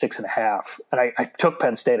 4 to 6.5. And I took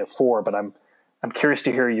Penn State at 4, but I'm curious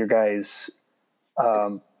to hear your guys'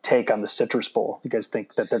 take on the Citrus Bowl. You guys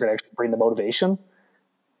think that they're going to actually bring the motivation?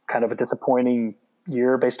 Kind of a disappointing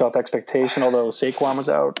year based off expectation, although Saquon was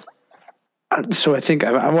out. So I think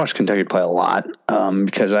I watched Kentucky play a lot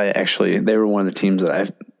because they were one of the teams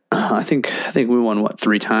that I think we won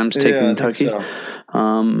 3 times taking Kentucky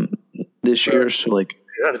this year. So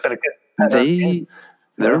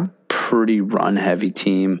they're a pretty run heavy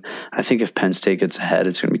team. I think if Penn State gets ahead,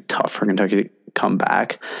 it's going to be tough for Kentucky to come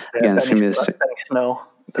back. Again, it's going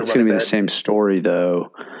to be the same story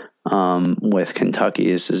though. With Kentucky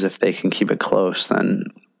is if they can keep it close, then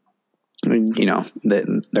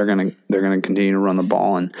they're gonna continue to run the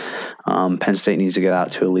ball, and Penn State needs to get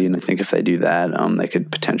out to a lead. And I think if they do that, they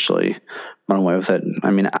could potentially run away with it.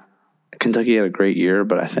 I mean, Kentucky had a great year,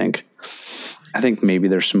 but I think maybe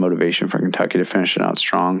there's some motivation for Kentucky to finish it out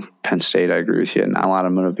strong. Penn State, I agree with you, not a lot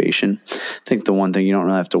of motivation. I think the one thing you don't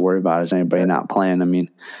really have to worry about is anybody not playing. I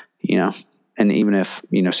mean, and even if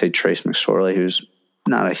say Trace McSorley, who's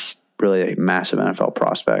not really a massive NFL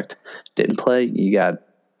prospect, didn't play, you got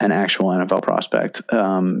an actual NFL prospect,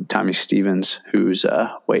 Tommy Stevens, who's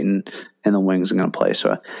waiting in the wings and going to play.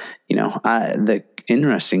 So, the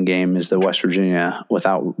interesting game is the West Virginia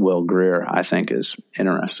without Will Greer, I think is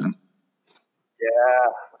interesting. Yeah,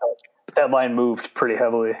 that line moved pretty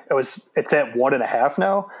heavily. It's at 1.5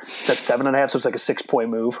 now. It's at 7.5, so it's like a 6-point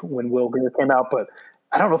move when Will Greer came out. But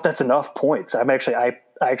I don't know if that's enough points. I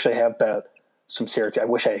actually have bet some Syracuse. I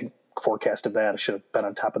wish I forecasted that. I should have been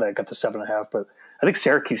on top of that. Got the 7.5, but I think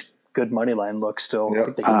Syracuse good money line look still.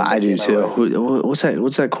 Yep. I do too. What's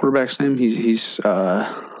that quarterback's name? He's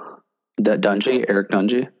that Dungy, Eric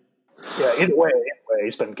Dungy. Yeah. Either way,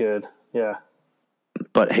 he's been good. Yeah.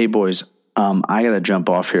 But hey, boys, I gotta jump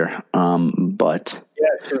off here. But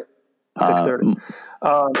yeah, sure. 6:30.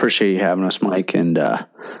 Appreciate you having us, Mike, and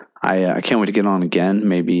I can't wait to get on again.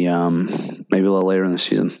 Maybe a little later in the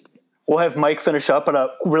season. We'll have Mike finish up,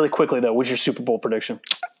 but really quickly though, what's your Super Bowl prediction?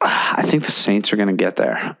 I think the Saints are going to get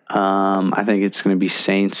there. I think it's going to be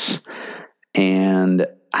Saints, and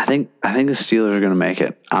I think the Steelers are going to make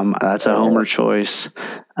it. That's a homer choice,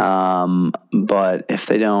 but if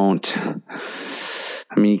they don't,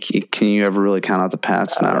 I mean, can you ever really count out the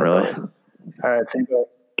Pats? Not really. All right, same goal.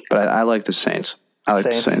 But I like the Saints. The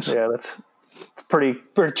Saints. Yeah, it's pretty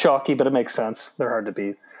chalky, but it makes sense. They're hard to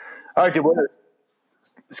beat. All right, dude.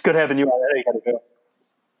 It's good having you on. You got to go.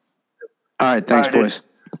 All right, thanks, boys.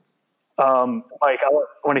 Mike, I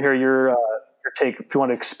want to hear your take. If you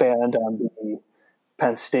want to expand on the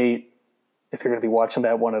Penn State, if you're going to be watching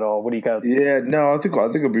that one at all, what do you got? Yeah, no, I think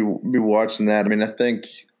I'll be watching that. I mean, I think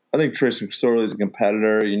Trace McSorley is a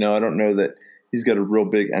competitor. I don't know that he's got a real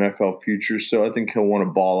big NFL future, so I think he'll want to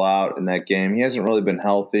ball out in that game. He hasn't really been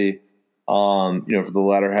healthy, for the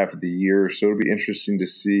latter half of the year, so it'll be interesting to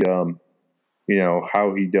see,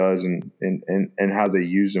 how he does and how they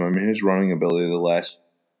use him. I mean, his running ability the last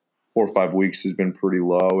 4 or 5 weeks has been pretty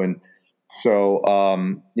low. And so,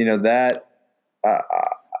 that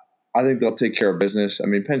I think they'll take care of business. I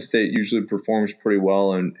mean, Penn State usually performs pretty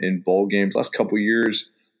well in bowl games. Last couple of years,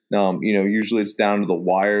 usually it's down to the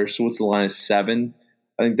wire. So what's the line of 7?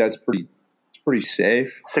 I think that's pretty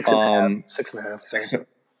safe. 6.5.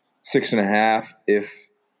 6.5.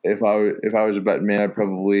 If I was a betting man, I'd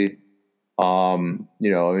probably,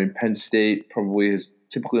 Penn State probably has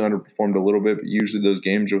typically underperformed a little bit, but usually those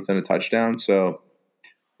games are within a touchdown. So,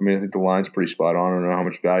 I mean, I think the line's pretty spot on. I don't know how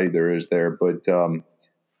much value there is there, but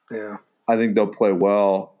yeah, I think they'll play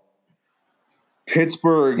well.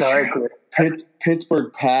 Pittsburgh, no, I agree.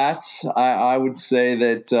 Pittsburgh Pats. I would say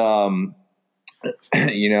that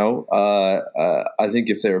I think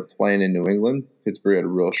if they were playing in New England, Pittsburgh had a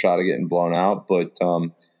real shot of getting blown out. But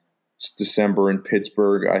it's December in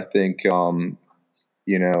Pittsburgh. I think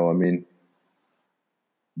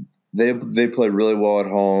They play really well at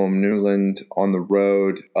home. New England on the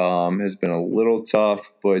road has been a little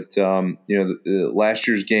tough, but the last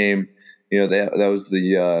year's game, that was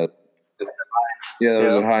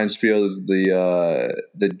was at Heinz Field. It was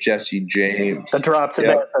the Jesse James. The drop to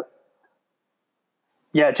that.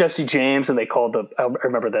 Yeah, Jesse James, and they called I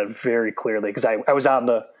remember that very clearly because I was on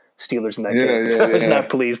the Steelers in that game, so I was not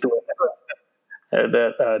pleased with it.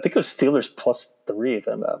 I think it was Steelers +3. If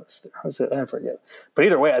I'm not mistaken. How was it? I forget. But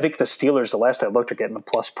either way, I think the Steelers, the last I looked, are getting a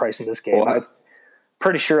plus price in this game. Well, I'm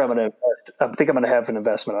pretty sure I'm going to invest. I think I'm going to have an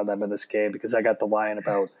investment on them in this game because I got the line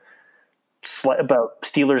about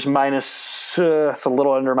Steelers minus. It's a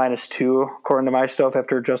little under -2 according to my stuff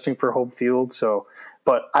after adjusting for home field. So,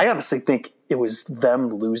 but I honestly think it was them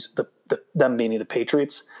them meaning the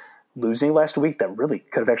Patriots losing last week that really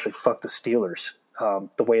could have actually fucked the Steelers.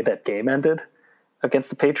 The way that game ended against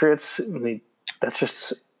the Patriots, I mean, that's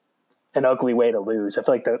just an ugly way to lose. I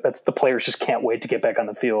feel like that's the players just can't wait to get back on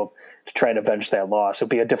the field to try and avenge that loss. It'd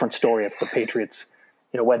be a different story if the Patriots,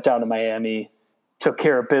 went down to Miami, took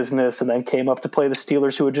care of business, and then came up to play the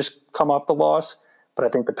Steelers, who had just come off the loss. But I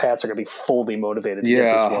think the Pats are going to be fully motivated to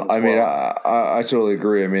get this one as well. I mean, I totally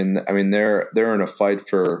agree. I mean, they're in a fight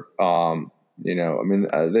for, they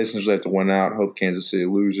essentially have to win out, hope Kansas City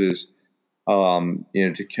loses,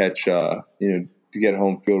 to catch, to get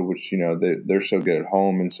home field, which, they're so good at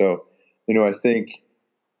home. And so, I think,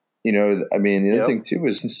 the other thing too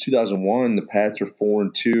is since 2001, the Pats are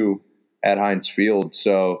 4-2 at Heinz Field.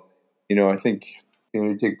 So, I think,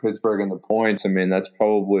 you take Pittsburgh and the points. I mean, that's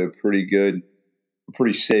probably a pretty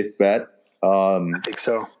safe bet. I think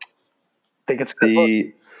so. I think it's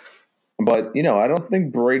good. But I don't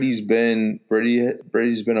think Brady's been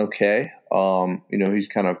okay. He's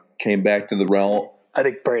kind of came back to the realm. I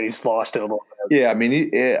think Brady's lost it a little bit. Yeah,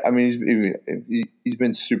 he's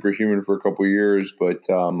been superhuman for a couple of years, but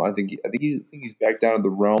I think he's back down to the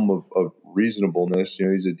realm of reasonableness.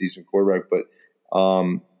 He's a decent quarterback, but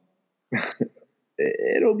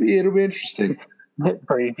it'll be interesting.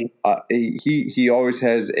 Brady. He always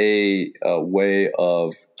has a way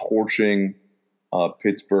of torching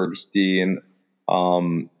Pittsburgh's D, and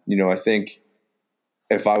I think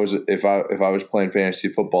if I was playing fantasy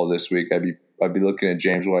football this week, I'd be looking at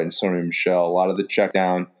James White and Sony Michel. A lot of the check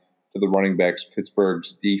down to the running backs.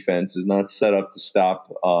 Pittsburgh's defense is not set up to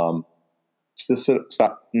stop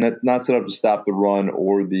not set up to stop the run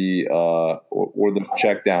or the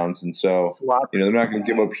check downs, and so they're not going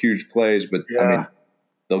to give up huge plays, but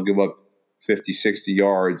they'll give up 50, 60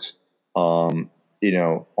 yards. On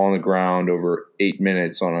the ground over 8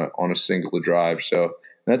 minutes on a single drive. So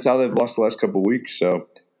that's how they've lost the last couple of weeks. So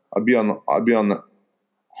I'd be on the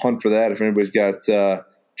hunt for that. If anybody's got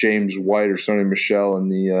James White or Sony Michel in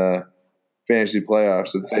the fantasy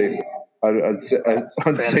playoffs, I'd say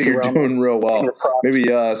you're doing real well. Maybe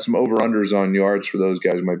some over-unders on yards for those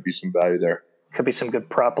guys might be some value there. Could be some good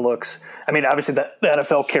prop looks. I mean, obviously the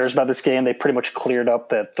NFL cares about this game. They pretty much cleared up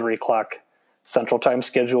that 3:00 Central Time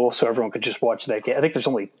schedule, so everyone could just watch that game. I think there's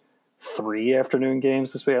only 3 afternoon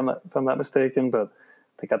games this week, if I'm not mistaken, but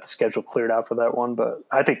they got the schedule cleared out for that one. But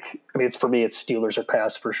it's for me, it's Steelers or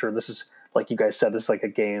Pats for sure. This is, like you guys said, this is like a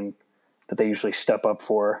game that they usually step up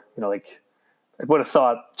for. I would have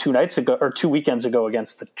thought 2 weekends ago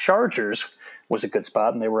against the Chargers was a good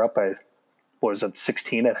spot, and they were up by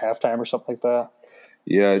 16 at halftime or something like that.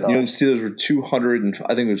 Yeah, so, the Steelers were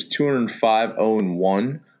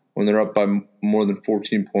 205-0-1. When they're up by more than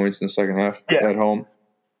 14 points in the second half at home.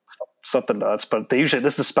 Something nuts. But this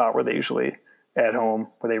is the spot where they usually at home,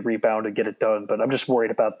 where they rebound and get it done. But I'm just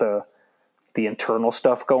worried about the internal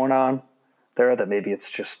stuff going on there, that maybe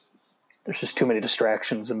there's just too many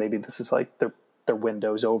distractions, and maybe this is like their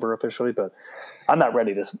window's over officially. But I'm not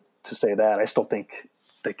ready to say that. I still think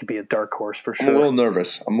they could be a dark horse for sure. I'm a little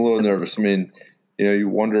nervous. I mean, you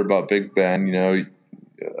wonder about Big Ben.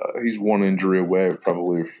 He's one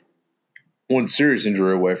serious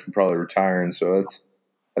injury away from probably retiring. So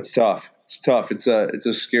that's tough. It's tough. It's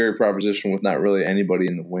a scary proposition with not really anybody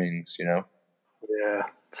in the wings, Yeah,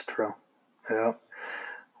 it's true. Yeah.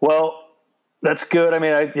 Well, that's good. I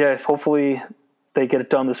mean, hopefully they get it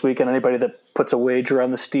done this weekend. Anybody that puts a wager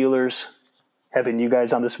on the Steelers, having you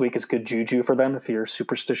guys on this week is good juju for them if you're a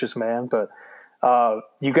superstitious man. But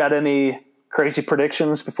you got any crazy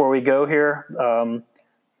predictions before we go here?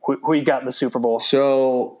 Who you got in the Super Bowl?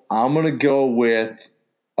 So I'm going to go with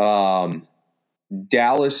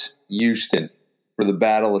Dallas, Houston for the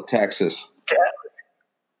Battle of Texas. Dallas.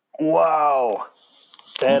 Wow.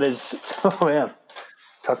 That is, oh man.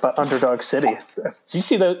 Talk about underdog city. Do you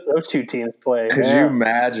see those two teams play? Could you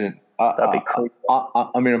imagine? That'd be crazy.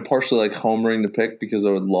 I'm partially like homering the pick because I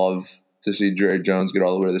would love to see Jerry Jones get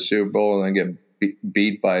all the way to the Super Bowl and then get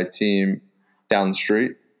beat by a team down the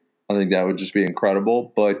street. I think that would just be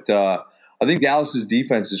incredible. But I think Dallas's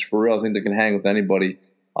defense is for real. I think they can hang with anybody.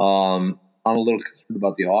 I'm a little concerned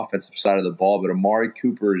about the offensive side of the ball, but Amari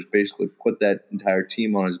Cooper has basically put that entire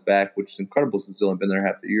team on his back, which is incredible since he's only been there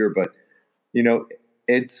half the year. But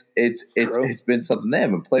it's been something. They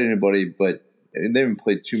haven't played anybody but they haven't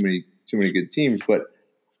played too many good teams, but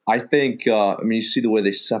I think you see the way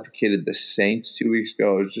they suffocated the Saints 2 weeks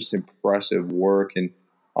ago. It was just impressive work, and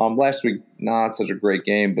last week not such a great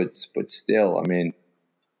game, but still,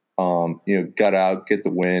 got out, get the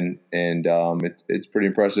win, and it's pretty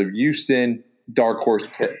impressive. Houston, dark horse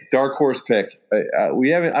pick. I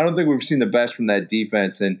don't think we've seen the best from that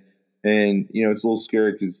defense, and it's a little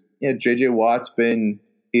scary because J.J. Watt's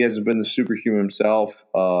he hasn't been the superhuman himself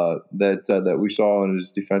that we saw in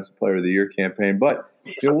his Defensive Player of the Year campaign, but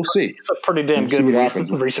we'll see. It's a pretty damn good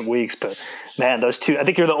recent weeks, but man, those two. I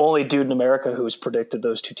think you're the only dude in America who's predicted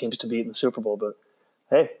those two teams to beat in the Super Bowl. But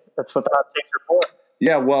hey, that's what the hot takes are for.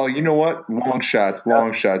 Yeah, well, you know what? Long shots. You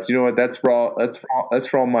know what? That's for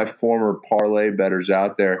all my former parlay bettors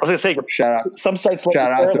out there. I was gonna say, shout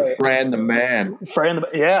out to Fran the man.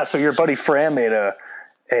 Yeah. So your buddy Fran made a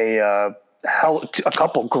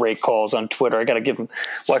couple great calls on Twitter. I got to give him.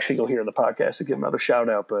 Well, actually, go here in the podcast and give him another shout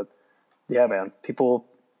out. But yeah, man, people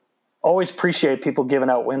always appreciate people giving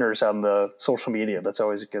out winners on the social media. That's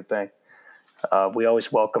always a good thing. We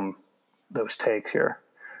always welcome those takes here.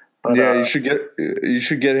 But, yeah, you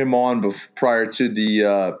should get him on prior to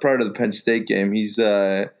the Penn State game. He's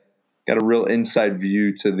got a real inside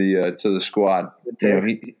view to the squad.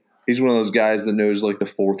 He's one of those guys that knows like the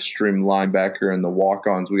fourth string linebacker and the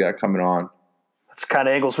walk-ons we got coming on. That's the kind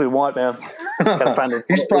of angles we want, man. Gotta find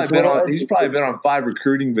he's probably been on 5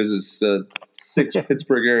 recruiting visits to 6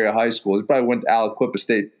 Pittsburgh area high schools. He probably went to Aliquippa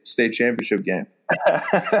State championship game.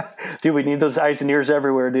 Dude, we need those eyes and ears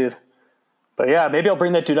everywhere, dude. But yeah, maybe I'll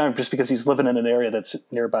bring that dude on just because he's living in an area that's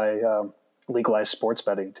nearby legalized sports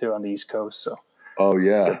betting too on the East Coast. So, oh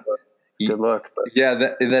yeah, good look. But. Yeah,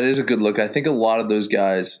 that is a good look. I think a lot of those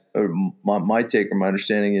guys, or my take or my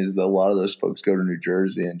understanding is that a lot of those folks go to New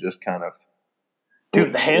Jersey and just kind of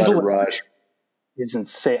the handle is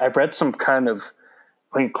insane. I read some kind of.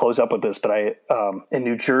 We can close up with this, but in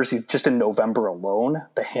New Jersey, just in November alone,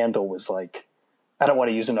 the handle was like, I don't want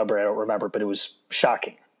to use a number I don't remember, but it was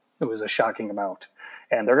shocking. It was a shocking amount.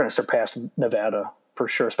 And they're going to surpass Nevada for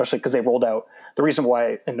sure, especially because they rolled out. The reason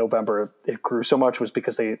why in November it grew so much was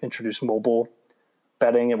because they introduced mobile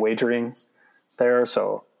betting and wagering there.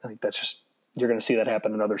 So I think that's just, you're going to see that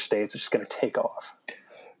happen in other states. It's just going to take off.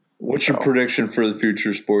 What's your prediction for the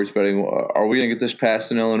future of sports betting? Are we going to get this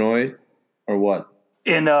passed in Illinois or what?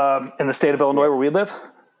 In the state of Illinois where we live?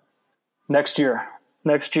 Next year,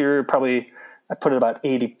 probably I put it about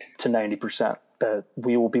 80 to 90%. That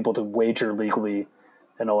we will be able to wager legally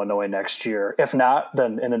in Illinois next year. If not,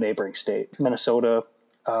 then in a neighboring state. Minnesota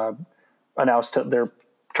announced that they're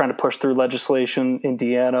trying to push through legislation.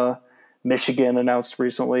 Indiana, Michigan announced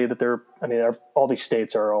recently that all these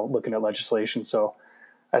states are all looking at legislation. So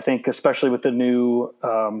I think especially with the new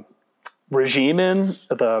regime in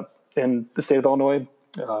the state of Illinois,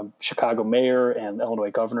 Chicago mayor and Illinois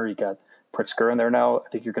governor, you got Pritzker in there now. I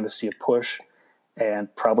think you're going to see a push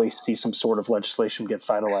and probably see some sort of legislation get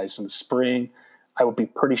finalized in the spring. I would be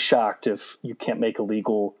pretty shocked if you can't make a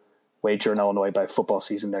legal wager in Illinois by football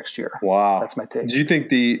season next year. Wow. That's my take. Do you think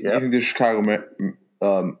the Chicago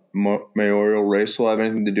mayoral race will have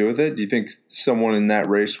anything to do with it? Do you think someone in that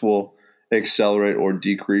race will accelerate or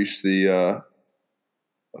decrease the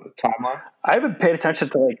timeline? I haven't paid attention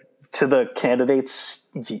to the candidates'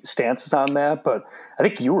 stances on that, but I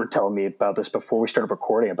think you were telling me about this before we started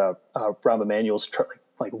recording about Rahm Emanuel's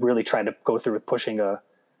really trying to go through with pushing a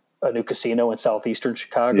new casino in southeastern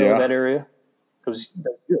Chicago, that area. It was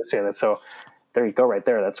saying that. So there you go, right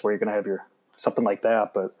there. That's where you're going to have your something like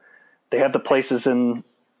that. But they have the places in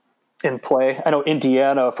play. I know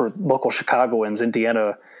Indiana, for local Chicagoans,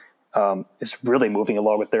 Indiana is really moving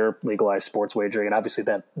along with their legalized sports wagering, and obviously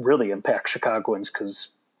that really impacts Chicagoans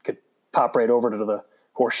because pop right over to the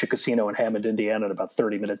Horseshoe Casino in Hammond, Indiana, at about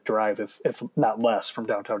 30-minute drive, if not less, from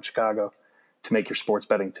downtown Chicago to make your sports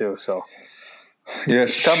betting too. So, yeah,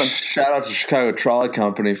 it's coming. Shout out to Chicago Trolley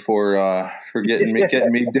Company for getting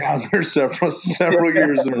me down there several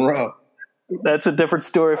years in a row. That's a different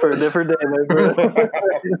story for a different day, my brother.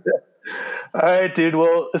 All right, dude.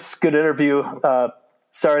 Well, this is a good interview.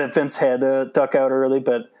 Sorry that Vince had to duck out early,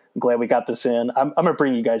 but I'm glad we got this in. I'm going to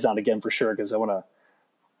bring you guys on again for sure because I want to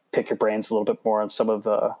pick your brains a little bit more on some of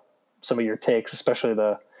your takes, especially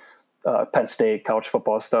the Penn State college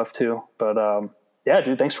football stuff too. But yeah,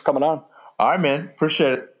 dude, thanks for coming on. All right, man.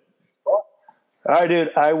 Appreciate it. All right,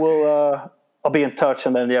 dude. I will. I'll be in touch,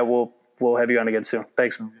 and then we'll have you on again soon.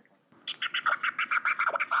 Thanks, man.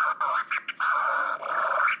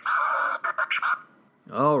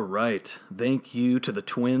 All right. Thank you to the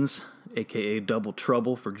twins, aka Double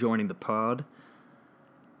Trouble, for joining the pod.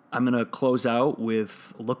 I'm going to close out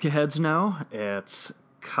with look-aheads now at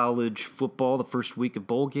college football, the first week of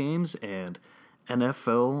bowl games, and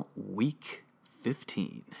NFL Week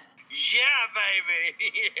 15. Yeah,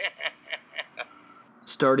 baby.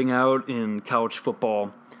 Starting out in college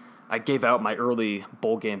football, I gave out my early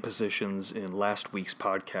bowl game positions in last week's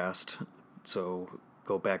podcast, so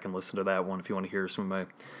go back and listen to that one if you want to hear some of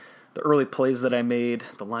the early plays that I made.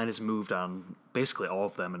 The line has moved on basically all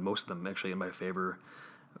of them, and most of them actually in my favor,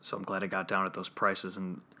 so I'm glad I got down at those prices.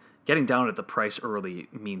 And getting down at the price early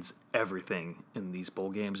means everything in these bowl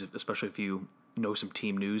games, especially if you know some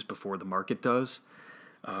team news before the market does.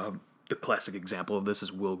 The classic example of this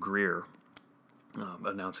is Will Grier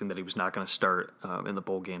announcing that he was not going to start in the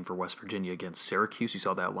bowl game for West Virginia against Syracuse. You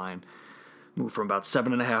saw that line move from about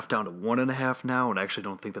 7.5 down to 1.5 now, and I actually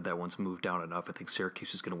don't think that one's moved down enough. I think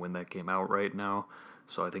Syracuse is going to win that game outright now,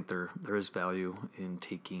 so I think there is value in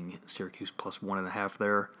taking Syracuse plus 1.5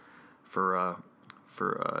 there for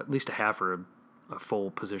at least a half or a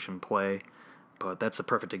full position play. But that's a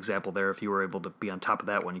perfect example there. If you were able to be on top of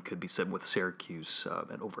that one, you could be sitting with Syracuse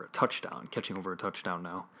at over a touchdown, catching over a touchdown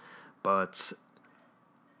now. But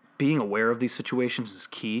being aware of these situations is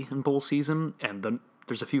key in bowl season, and then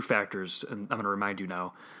there's a few factors, and I'm going to remind you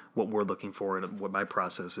now what we're looking for and what my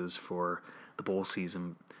process is for the bowl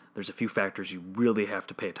season. There's a few factors you really have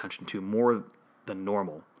to pay attention to more than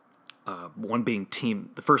normal. One being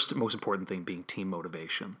the first most important thing being team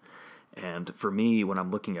motivation. And for me, when I'm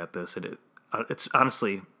looking at this, it's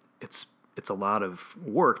honestly, it's a lot of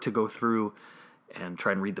work to go through and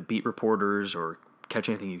try and read the beat reporters or catch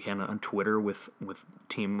anything you can on Twitter with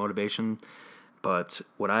team motivation. But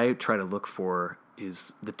what I try to look for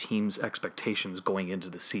is the team's expectations going into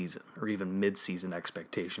the season, or even mid-season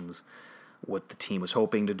expectations, what the team was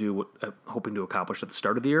hoping to do, hoping to accomplish at the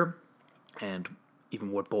start of the year, and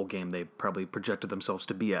even what bowl game they probably projected themselves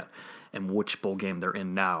to be at, and which bowl game they're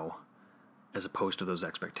in now, as opposed to those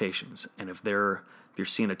expectations. And if you're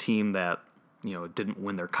seeing a team that didn't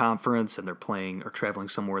win their conference and they're playing or traveling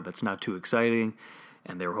somewhere that's not too exciting,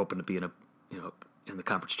 and they were hoping to be in the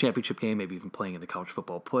conference championship game, maybe even playing in the college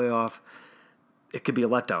football playoff, it could be a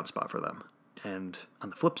letdown spot for them. And on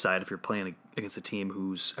the flip side, if you're playing against a team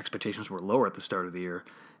whose expectations were lower at the start of the year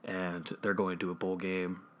and they're going to a bowl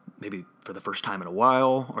game maybe for the first time in a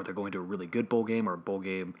while, or they're going to a really good bowl game or a bowl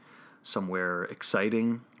game somewhere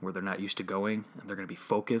exciting where they're not used to going and they're going to be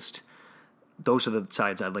focused, those are the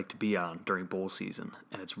sides I'd like to be on during bowl season.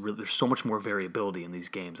 And there's so much more variability in these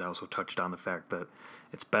games. I also touched on the fact that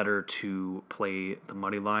it's better to play the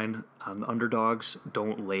money line on the underdogs.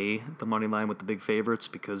 Don't lay the money line with the big favorites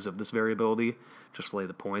because of this variability. Just lay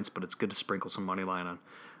the points, but it's good to sprinkle some money line on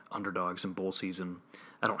underdogs in bowl season.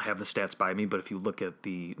 I don't have the stats by me, but if you look at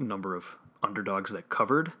the number of underdogs that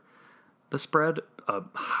covered the spread, a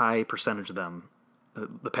high percentage of them,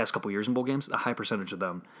 the past couple years in bowl games, a high percentage of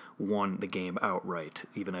them won the game outright,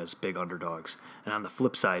 even as big underdogs. And on the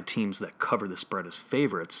flip side, teams that cover the spread as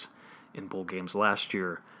favorites in bowl games last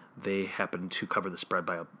year, they happened to cover the spread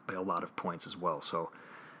by a lot of points as well. So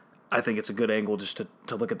I think it's a good angle just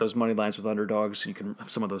to look at those money lines with underdogs. You can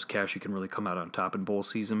have some of those cash, you can really come out on top in bowl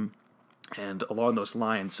season. And along those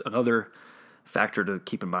lines, another factor to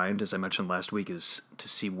keep in mind, as I mentioned last week, is to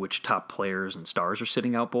see which top players and stars are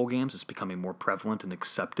sitting out bowl games. It's becoming more prevalent and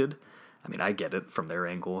accepted. I mean, I get it from their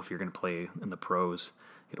angle. If you're going to play in the pros,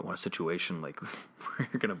 you don't want a situation like where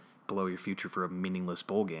you're going to blow your future for a meaningless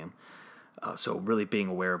bowl game. So really being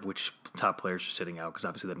aware of which top players are sitting out, because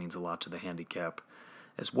obviously that means a lot to the handicap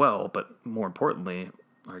as well. But more importantly,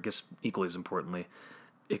 or I guess equally as importantly,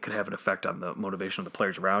 it could have an effect on the motivation of the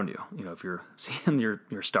players around you. If you're seeing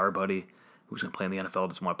your star buddy who's going to play in the NFL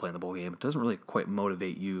doesn't want to play in the bowl game, it doesn't really quite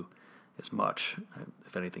motivate you as much.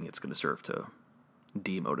 If anything, it's going to serve to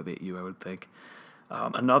demotivate you, I would think.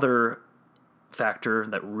 Another factor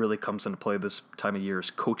that really comes into play this time of year is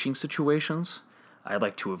coaching situations. I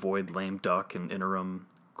like to avoid lame duck and interim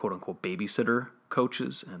quote-unquote babysitter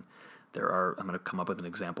coaches, and I'm going to come up with an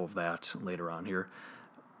example of that later on here.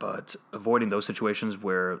 But avoiding those situations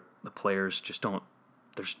where the players just don't,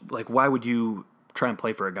 why would you try and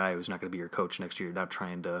play for a guy who's not going to be your coach next year? You're not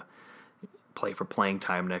trying to play for playing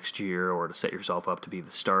time next year or to set yourself up to be the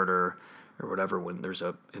starter or whatever when there's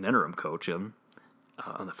an interim coach in.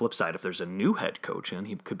 On the flip side, if there's a new head coach in,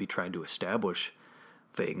 he could be trying to establish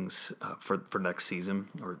things for next season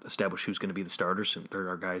or establish who's going to be the starters. And there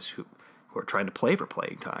are guys who are trying to play for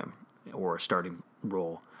playing time or a starting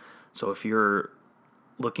role. So if you're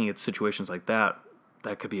looking at situations like that,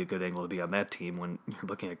 that could be a good angle to be on that team when you're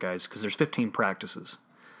looking at guys, because there's 15 practices.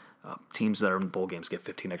 Teams that are in bowl games get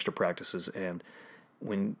 15 extra practices, and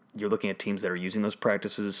when you're looking at teams that are using those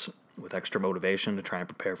practices with extra motivation to try and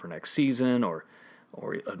prepare for next season or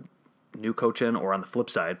a new coach in, or on the flip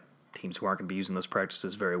side, teams who aren't going to be using those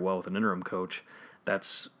practices very well with an interim coach,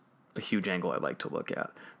 that's a huge angle I like to look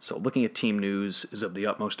at. So looking at team news is of the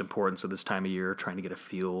utmost importance at this time of year, trying to get a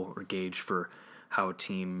feel or gauge for how a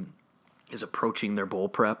team is approaching their bowl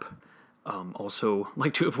prep. Also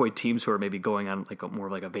like to avoid teams who are maybe going on like more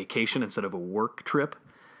like a vacation instead of a work trip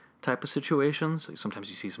type of situation. So sometimes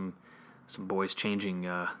you see some boys changing,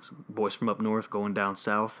 some boys from up north going down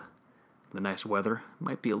south. The nice weather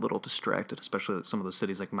might be a little distracted, especially at some of those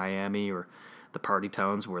cities like Miami or the party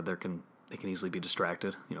towns where they can easily be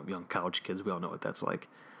distracted. Young college kids, we all know what that's like.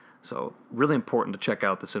 So really important to check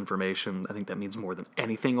out this information. I think that means more than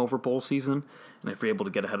anything over bowl season. And if you're able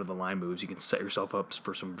to get ahead of the line moves, you can set yourself up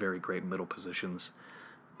for some very great middle positions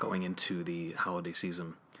going into the holiday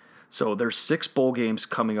season. So there's 6 bowl games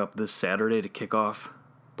coming up this Saturday to kick off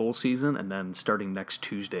bowl season, and then starting next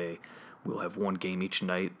Tuesday, we'll have 1 game each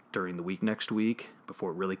night during the week next week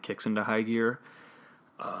before it really kicks into high gear.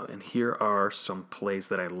 And here are some plays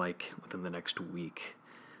that I like within the next week.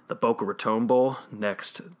 The Boca Raton Bowl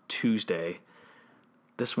next Tuesday.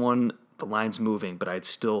 This one, the line's moving, but I'd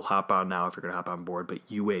still hop on now if you're going to hop on board. But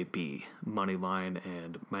UAB, money line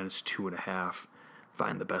and -2.5.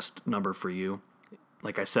 Find the best number for you.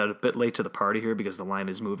 Like I said, a bit late to the party here because the line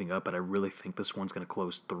is moving up, but I really think this one's going to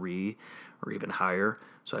close 3 or even higher.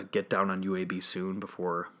 So I'd get down on UAB soon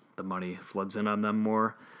before the money floods in on them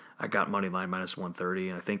more. I got money line -130,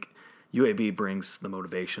 and I think UAB brings the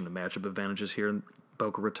motivation and matchup advantages here in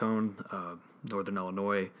Boca Raton, Northern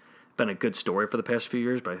Illinois. Been a good story for the past few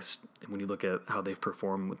years, but when you look at how they've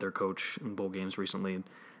performed with their coach in bowl games recently,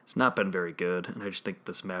 it's not been very good, and I just think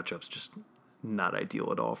this matchup's just not ideal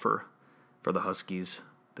at all for the Huskies.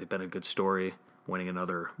 They've been a good story, winning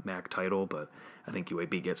another MAC title, but I think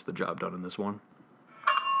UAB gets the job done in this one.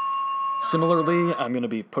 Similarly, I'm going to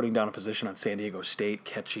be putting down a position on San Diego State,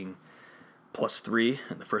 catching +3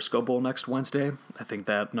 in the Frisco Bowl next Wednesday. I think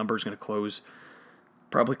that number is going to close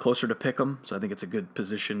probably closer to Pick'em, so I think it's a good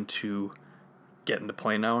position to get into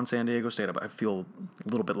play now in San Diego State. I feel a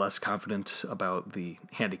little bit less confident about the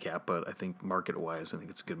handicap, but I think market-wise, I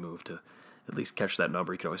think it's a good move to at least catch that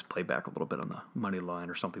number. You can always play back a little bit on the money line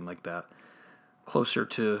or something like that. Closer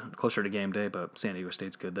to game day, but San Diego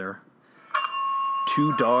State's good there.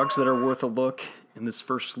 2 dogs that are worth a look in this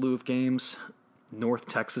first slew of games, North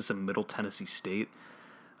Texas and Middle Tennessee State.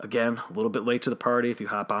 Again, a little bit late to the party if you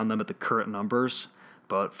hop on them at the current numbers,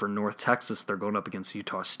 but for North Texas, they're going up against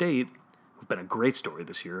Utah State, who've been a great story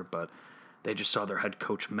this year, but they just saw their head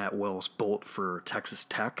coach Matt Wells bolt for Texas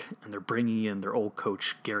Tech, and they're bringing in their old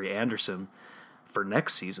coach Gary Anderson for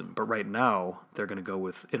next season. But right now, they're going to go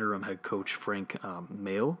with interim head coach Frank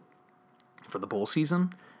Mail for the bowl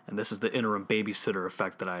season, and this is the interim babysitter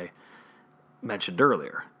effect that I mentioned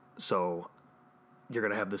earlier. So you're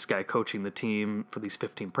going to have this guy coaching the team for these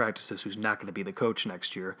 15 practices who's not going to be the coach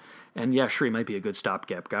next year. And yeah, sure, he might be a good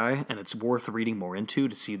stopgap guy, and it's worth reading more into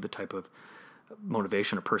to see the type of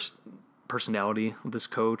motivation or personality of this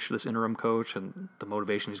coach, this interim coach, and the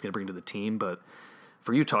motivation he's going to bring to the team. But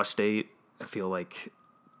for Utah State, I feel like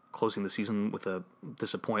closing the season with a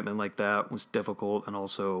disappointment like that was difficult, and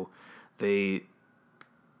also there's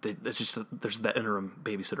that interim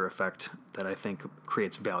babysitter effect that I think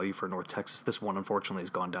creates value for North Texas. This one, unfortunately, has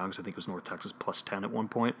gone down because I think it was North Texas +10 at one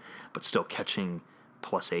point, but still catching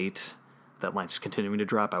 +8. That line's continuing to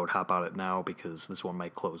drop. I would hop on it now because this one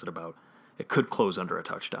might close at it could close under a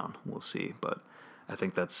touchdown. We'll see, but I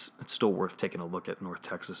think it's still worth taking a look at North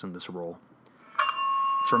Texas in this role.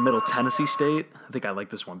 For Middle Tennessee State, I think I like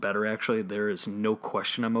this one better, actually. There is no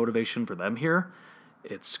question of motivation for them here.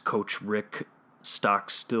 It's Coach Rick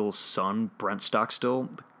Stockstill's son, Brent Stockstill,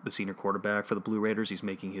 the senior quarterback for the Blue Raiders. He's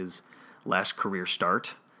making his last career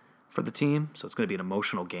start for the team, so it's going to be an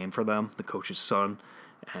emotional game for them, the coach's son,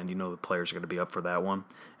 and the players are going to be up for that one.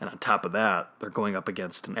 And on top of that, they're going up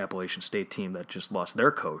against an Appalachian State team that just lost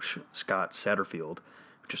their coach, Scott Satterfield,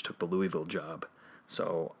 who just took the Louisville job.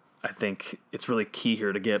 So I think it's really key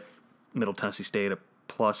here to get Middle Tennessee State a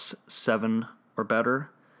 +7 or better.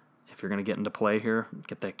 If you're going to get into play here,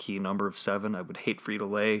 get that key number of 7. I would hate for you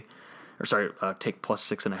to take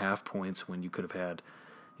 +6.5 points when you could have had,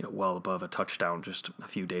 well above a touchdown just a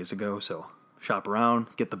few days ago. So shop around,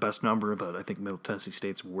 get the best number, but I think Middle Tennessee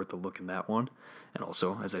State's worth a look in that one. And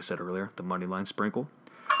also, as I said earlier, the money line sprinkle.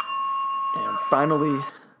 And finally,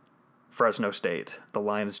 Fresno State. The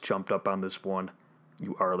line has jumped up on this one.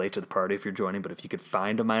 You are late to the party if you're joining, but if you could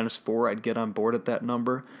find a -4, I'd get on board at that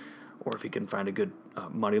number. Or if you can find a good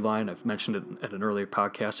money line, I've mentioned it at an earlier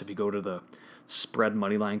podcast. If you go to the spread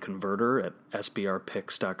moneyline converter at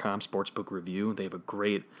sbrpicks.com, Sportsbook Review. They have a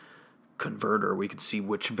great converter. We can see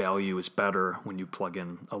which value is better when you plug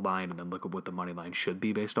in a line and then look at what the money line should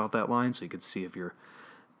be based off that line. So you can see if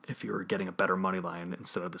you're getting a better money line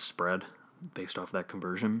instead of the spread based off that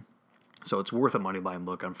conversion. So it's worth a money line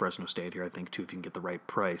look on Fresno State here, I think, too, if you can get the right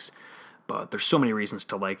price. But there's so many reasons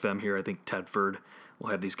to like them here. I think Tedford will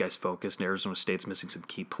have these guys focused, and Arizona State's missing some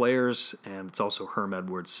key players, and it's also Herm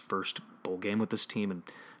Edwards' first bowl game with this team, and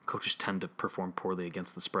coaches tend to perform poorly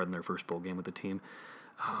against the spread in their first bowl game with the team.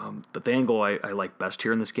 But the angle I like best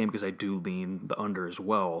here in this game, because I do lean the under as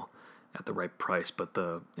well at the right price, but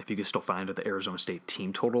if you can still find it, the Arizona State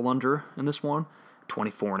team total under in this one,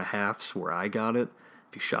 24.5 is where I got it.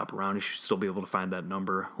 If you shop around, you should still be able to find that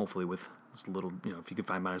number, hopefully with this little, if you can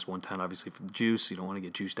find minus 110, obviously for the juice, you don't want to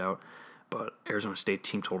get juiced out. But Arizona State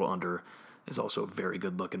team total under is also a very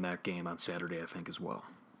good look in that game on Saturday, I think, as well.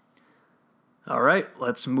 All right,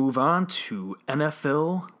 let's move on to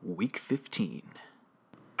NFL Week 15.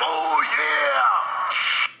 Oh,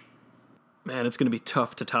 yeah! Man, it's going to be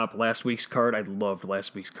tough to top last week's card. I loved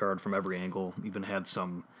last week's card from every angle. Even had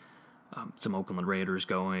some Oakland Raiders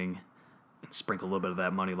going and sprinkle a little bit of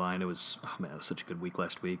that money line. It was such a good week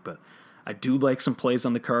last week. But I do like some plays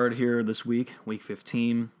on the card here this week, Week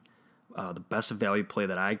 15. The best value play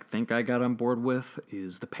that I think I got on board with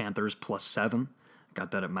is the Panthers +7.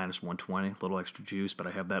 Got that at minus 120, a little extra juice, but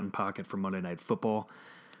I have that in pocket for Monday Night Football.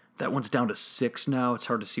 That one's down to 6 now. It's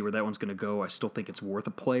hard to see where that one's going to go. I still think it's worth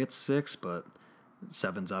a play at 6, but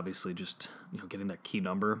 7's obviously just, getting that key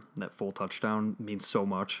number, that full touchdown means so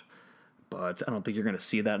much. But I don't think you're going to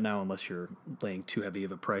see that now unless you're laying too heavy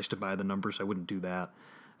of a price to buy the numbers. I wouldn't do that.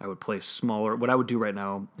 I would play smaller. What I would do right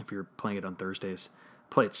now, if you're playing it on Thursdays,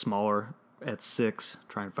 play it smaller at 6,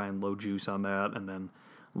 try and find low juice on that, and then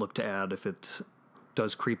look to add if it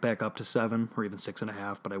does creep back up to 7 or even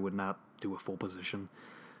 6.5, but I would not do a full position.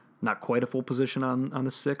 Not quite a full position on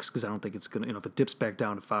the 6, because I don't think it's going to, if it dips back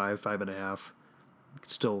down to 5, 5.5, you can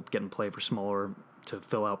still get in play for smaller to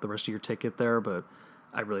fill out the rest of your ticket there, but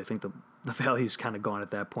I really think the value's kind of gone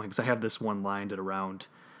at that point, because I have this one lined at around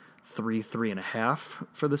 3.5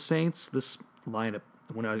 for the Saints. This line,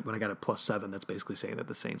 when I got it +7, that's basically saying that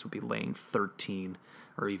the Saints would be laying 13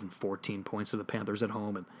 or even 14 points to the Panthers at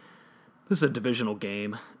home, and this is a divisional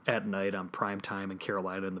game at night on prime time in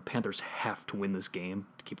Carolina, and the Panthers have to win this game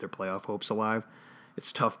to keep their playoff hopes alive.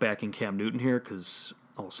 It's tough backing Cam Newton here because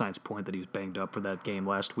all signs point that he was banged up for that game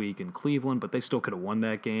last week in Cleveland, but they still could have won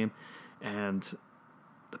that game. And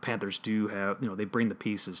the Panthers do have, they bring the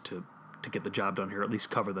pieces to get the job done here, at least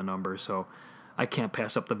cover the number. So I can't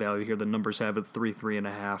pass up the value here. The numbers have it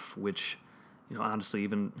 3.5, which, honestly,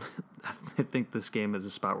 even I think this game is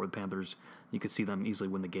a spot where the Panthers, you could see them easily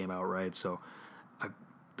win the game outright. So I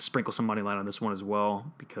sprinkle some money line on this one as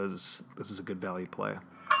well because this is a good value play.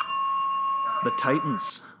 The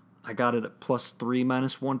Titans, I got it at +3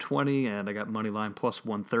 minus 120, and I got money line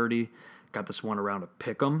 +130. Got this one around a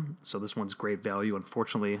pick 'em, so this one's great value.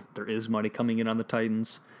 Unfortunately, there is money coming in on the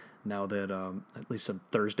Titans now that at least on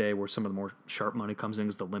Thursday, where some of the more sharp money comes in,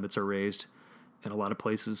 because the limits are raised in a lot of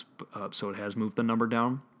places, so it has moved the number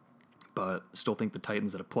down. But still think the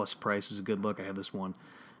Titans at a plus price is a good look. I have this one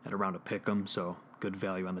at around a pick 'em, so good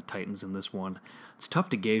value on the Titans in this one. It's tough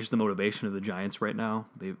to gauge the motivation of the Giants right now.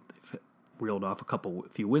 They've reeled off a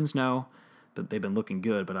few wins now, but they've been looking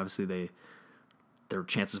good. But obviously their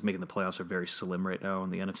chances of making the playoffs are very slim right now in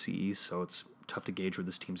the NFC East, so it's tough to gauge where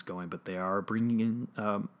this team's going. But they are bringing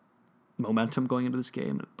in momentum going into this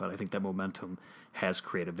game, but I think that momentum has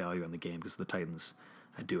created value on the game because the Titans,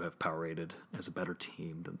 I do have power rated as a better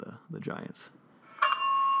team than the Giants.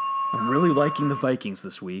 I'm really liking the Vikings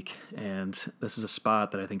this week, and this is a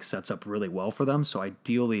spot that I think sets up really well for them. So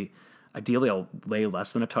ideally I'll lay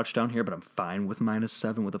less than a touchdown here, but I'm fine with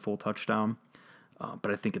 -7 with a full touchdown.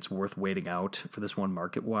 But I think it's worth waiting out for this one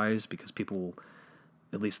market-wise because people,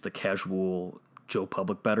 at least the casual Joe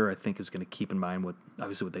Public bettor, I think is going to keep in mind what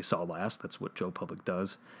they saw last. That's what Joe Public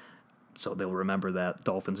does. So they'll remember that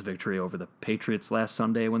Dolphins victory over the Patriots last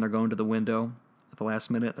Sunday when they're going to the window at the last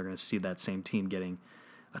minute. They're going to see that same team getting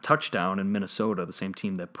a touchdown in Minnesota, the same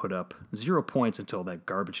team that put up 0 points until that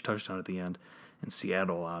garbage touchdown at the end in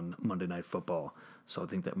Seattle on Monday Night Football. So I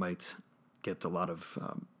think that might get a lot of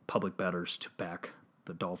public bettors to back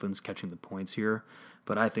the Dolphins catching the points here.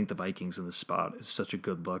 But I think the Vikings in this spot is such a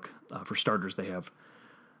good look. For starters, they have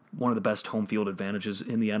one of the best home field advantages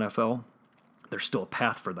in the NFL. There's still a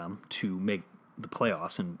path for them to make the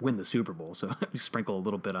playoffs and win the Super Bowl. So you sprinkle a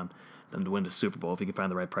little bit on them to win the Super Bowl if you can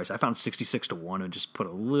find the right price. I found 66-1 and just put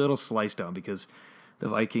a little slice down because the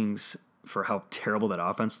Vikings, for how terrible that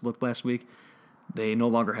offense looked last week, They no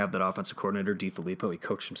longer have that offensive coordinator, DeFilippo. He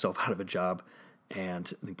coached himself out of a job,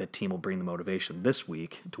 and I think that team will bring the motivation this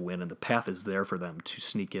week to win, and the path is there for them to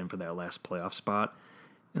sneak in for that last playoff spot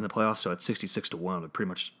in the playoffs. So at 66-1, we pretty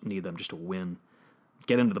much need them just to win,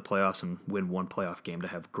 get into the playoffs and win one playoff game to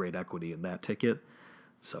have great equity in that ticket.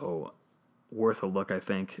 So worth a look, I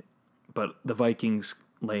think. But the Vikings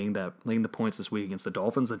laying the points this week against the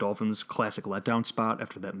Dolphins. The Dolphins' classic letdown spot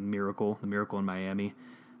after the miracle in Miami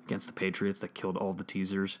against the Patriots that killed all the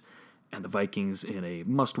teasers. And the Vikings in a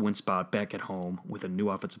must-win spot back at home with a new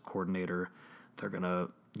offensive coordinator. They're going to,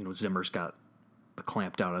 Zimmer's got the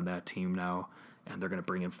clamp down on that team now, and they're going to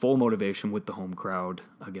bring in full motivation with the home crowd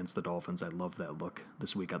against the Dolphins. I love that look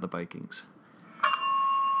this week on the Vikings.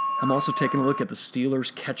 I'm also taking a look at the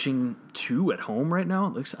Steelers catching 2 at home right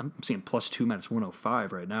now. I'm seeing +2 minus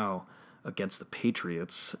 105 right now against the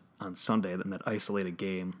Patriots on Sunday in that isolated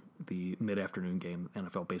game, the mid-afternoon game.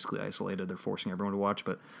 NFL basically isolated. They're forcing everyone to watch,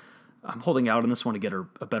 but I'm holding out on this one to get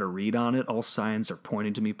a better read on it. All signs are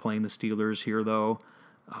pointing to me playing the Steelers here, though.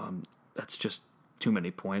 That's just too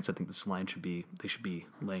many points. I think this line should be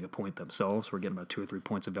laying a point themselves. We're getting about 2 or 3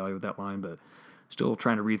 points of value with that line, but still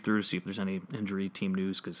trying to read through to see if there's any injury team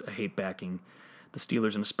news, because I hate backing the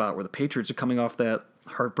Steelers in a spot where the Patriots are coming off that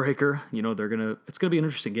heartbreaker. It's gonna be an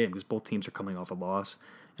interesting game because both teams are coming off a loss,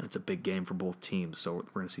 and it's a big game for both teams. So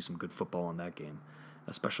we're gonna see some good football in that game,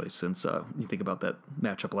 especially since you think about that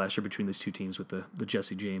matchup last year between these two teams with the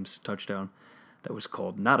Jesse James touchdown that was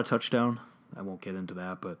called not a touchdown. I won't get into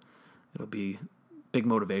that, but it'll be big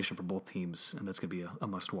motivation for both teams, and that's gonna be a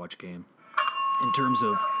must-watch game. In terms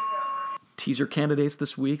of teaser candidates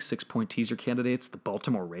this week, 6-point teaser candidates, the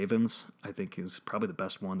Baltimore Ravens, I think, is probably the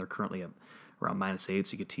best one. They're currently at around -8,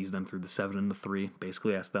 so you could tease them through the 7 and the 3.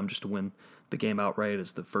 Basically ask them just to win the game outright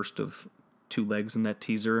as the first of 2 legs in that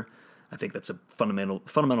teaser. I think that's a fundamental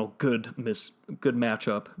good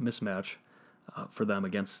mismatch for them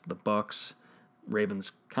against the Bucs.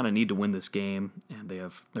 Ravens kind of need to win this game, and they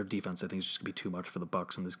have their defense, I think, is just going to be too much for the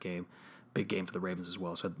Bucs in this game. Big game for the Ravens as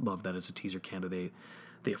well, so I'd love that as a teaser candidate.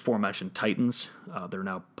 The aforementioned Titans, they're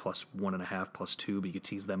now +1.5, +2, but you could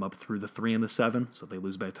tease them up through the 3 and the 7, so if they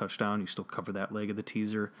lose by a touchdown, you still cover that leg of the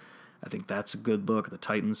teaser. I think that's a good look at the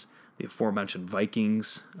Titans. The aforementioned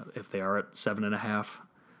Vikings, if they are at 7.5,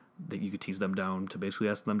 that you could tease them down to basically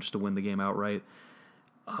ask them just to win the game outright.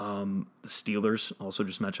 The Steelers, also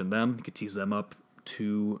just mentioned them. You could tease them up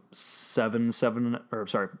to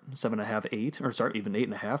 7.5, 8, or sorry, even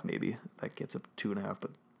 8.5 maybe. That gets up to 2.5,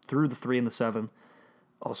 but through the 3 and the 7,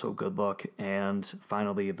 also a good look. And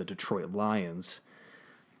finally, the Detroit Lions,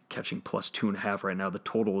 catching +2.5 right now. The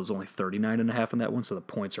total is only 39.5 in that one, so the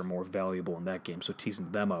points are more valuable in that game. So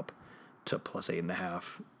teasing them up to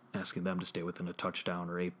 +8.5, asking them to stay within a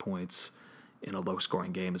touchdown or 8 points in a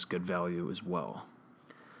low-scoring game is good value as well.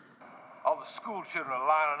 All the school children are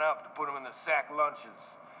lining up to put them in the sack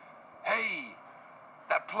lunches. Hey,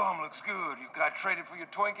 that plum looks good. Can I trade it for your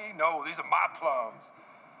Twinkie? No, these are my plums.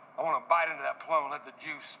 I want to bite into that plum and let the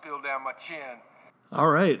juice spill down my chin. All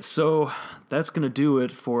right, so that's going to do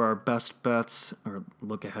it for our best bets or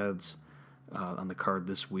look-aheads on the card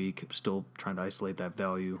this week. Still trying to isolate that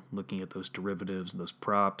value, looking at those derivatives, those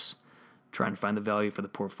props, trying to find the value for the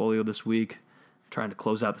portfolio this week, trying to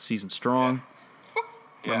close out the season strong.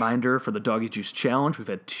 Yeah. Reminder for the Doggy Juice Challenge, we've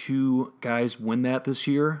had 2 guys win that this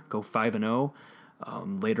year, go 5-0.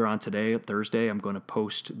 Later on today, Thursday, I'm going to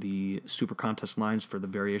post the Super Contest lines for the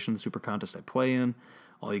variation of the Super Contest I play in.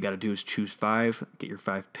 All you got to do is choose 5, get your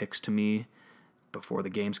 5 picks to me before the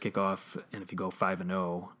games kick off, and if you go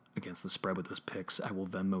 5-0 against the spread with those picks, I will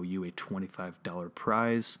Venmo you a $25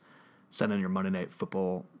 prize. Send in your Monday Night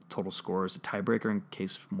Football total score as a tiebreaker in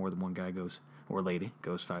case more than one guy goes, or lady,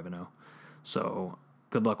 goes 5-0. So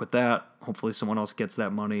good luck with that. Hopefully someone else gets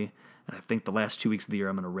that money. And I think the last 2 weeks of the year,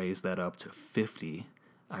 I'm going to raise that up to 50.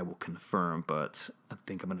 I will confirm, but I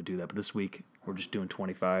think I'm going to do that. But this week, we're just doing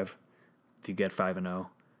 25 if you get 5-0.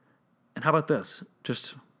 And how about this?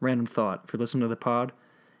 Just random thought. If you're listening to the pod,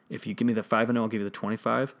 if you give me the 5-0, I'll give you the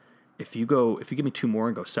 25. If you give me 2 more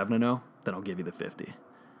and go 7-0, then I'll give you the 50.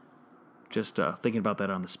 Just thinking about that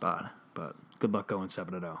on the spot. But good luck going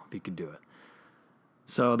 7-0 if you can do it.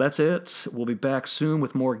 So that's it. We'll be back soon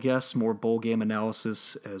with more guests, more bowl game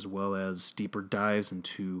analysis, as well as deeper dives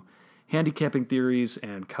into handicapping theories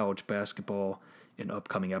and college basketball in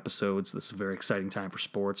upcoming episodes. This is a very exciting time for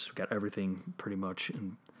sports. We've got everything pretty much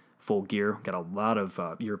in full gear. We've got a lot of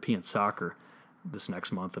European soccer this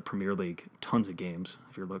next month, the Premier League, tons of games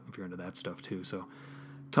if you're into that stuff too. So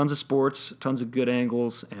tons of sports, tons of good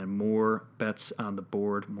angles, and more bets on the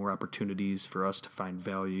board, more opportunities for us to find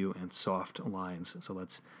value and soft lines. So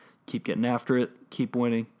let's Keep getting after it. Keep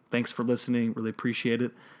winning. Thanks for listening. Really appreciate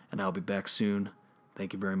it. And I'll be back soon.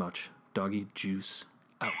 Thank you very much. Doggy Juice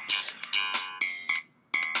out.